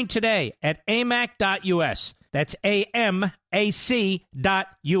 Join today at amac.us. That's AMAC.us.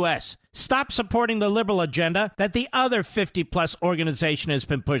 Stop supporting the liberal agenda that the other 50-plus organization has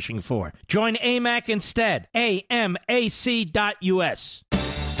been pushing for. Join AMAC instead. AMAC.us.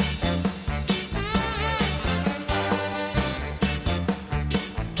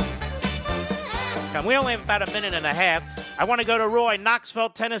 We only have about a minute and a half. I want to go to Roy,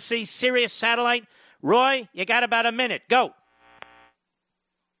 Knoxville, Tennessee, Sirius Satellite. Roy, you got about a minute. Go.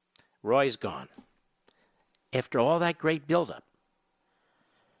 Roy's gone. After all that great buildup,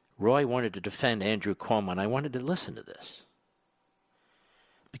 Roy wanted to defend Andrew Cuomo, and I wanted to listen to this.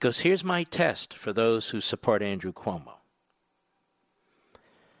 Because here's my test for those who support Andrew Cuomo.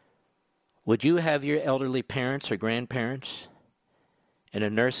 Would you have your elderly parents or grandparents in a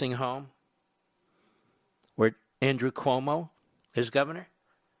nursing home where Andrew Cuomo is governor?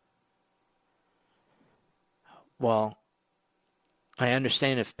 Well, I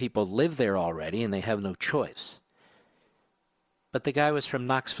understand if people live there already and they have no choice. But the guy was from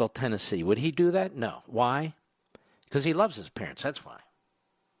Knoxville, Tennessee. Would he do that? No. Why? Because he loves his parents. That's why.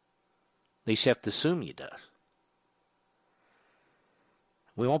 At least you have to assume he does.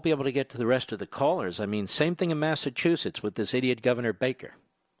 We won't be able to get to the rest of the callers. I mean, same thing in Massachusetts with this idiot Governor Baker,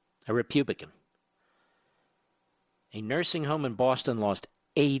 a Republican. A nursing home in Boston lost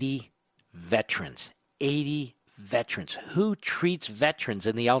 80 veterans. 80 veterans. Who treats veterans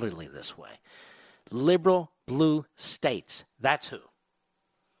and the elderly this way? Liberal blue states. That's who.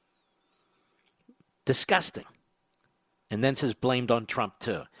 Disgusting. And then says blamed on Trump,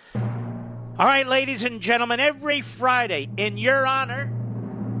 too. All right, ladies and gentlemen, every Friday, in your honor,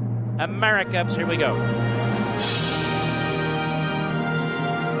 America, here we go.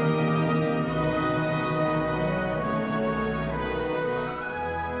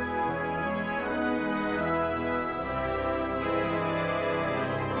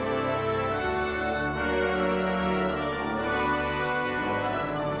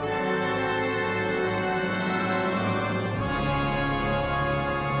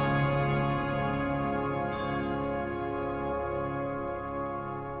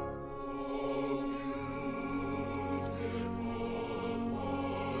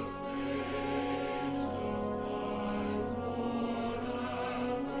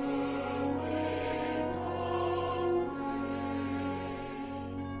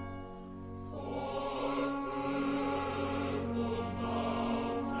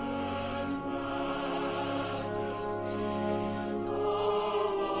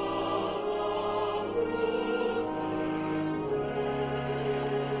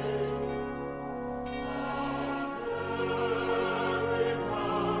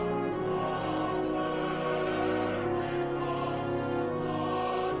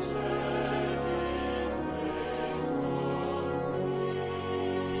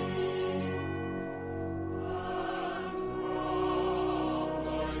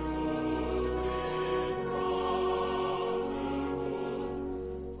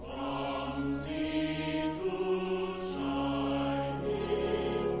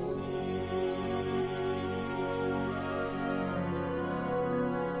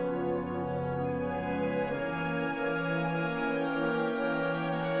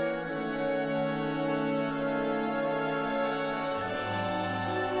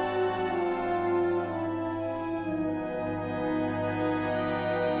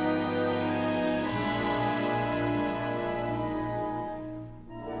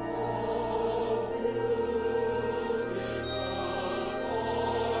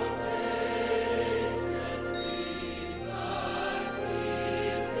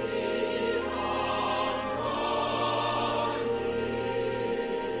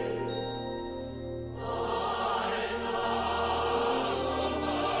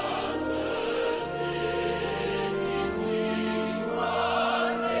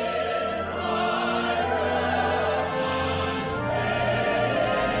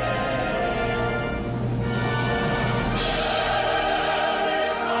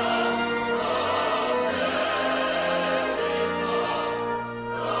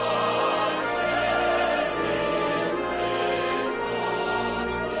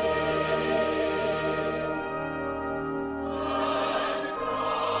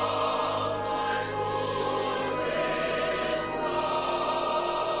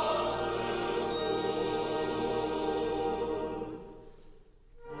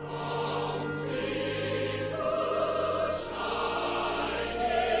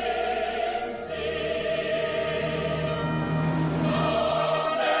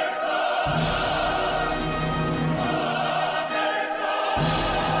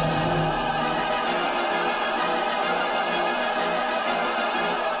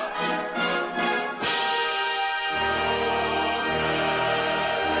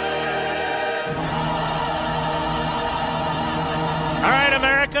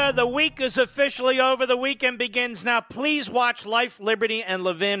 The week is officially over. The weekend begins now. Please watch Life, Liberty, and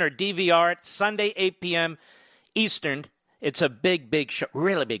Levin, or DVR, Sunday, 8 p.m. Eastern. It's a big, big show,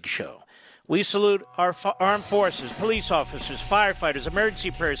 really big show. We salute our armed forces, police officers, firefighters,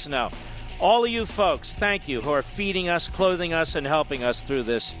 emergency personnel, all of you folks, thank you, who are feeding us, clothing us, and helping us through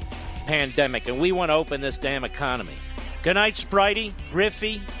this pandemic. And we want to open this damn economy. Good night, Spritey,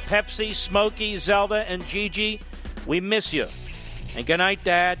 Griffey, Pepsi, Smokey, Zelda, and Gigi. We miss you. And good night,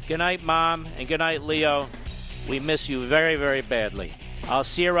 Dad. Good night, Mom. And good night, Leo. We miss you very, very badly. I'll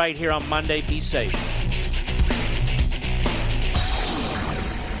see you right here on Monday. Be safe.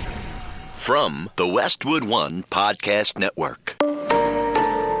 From the Westwood One Podcast Network.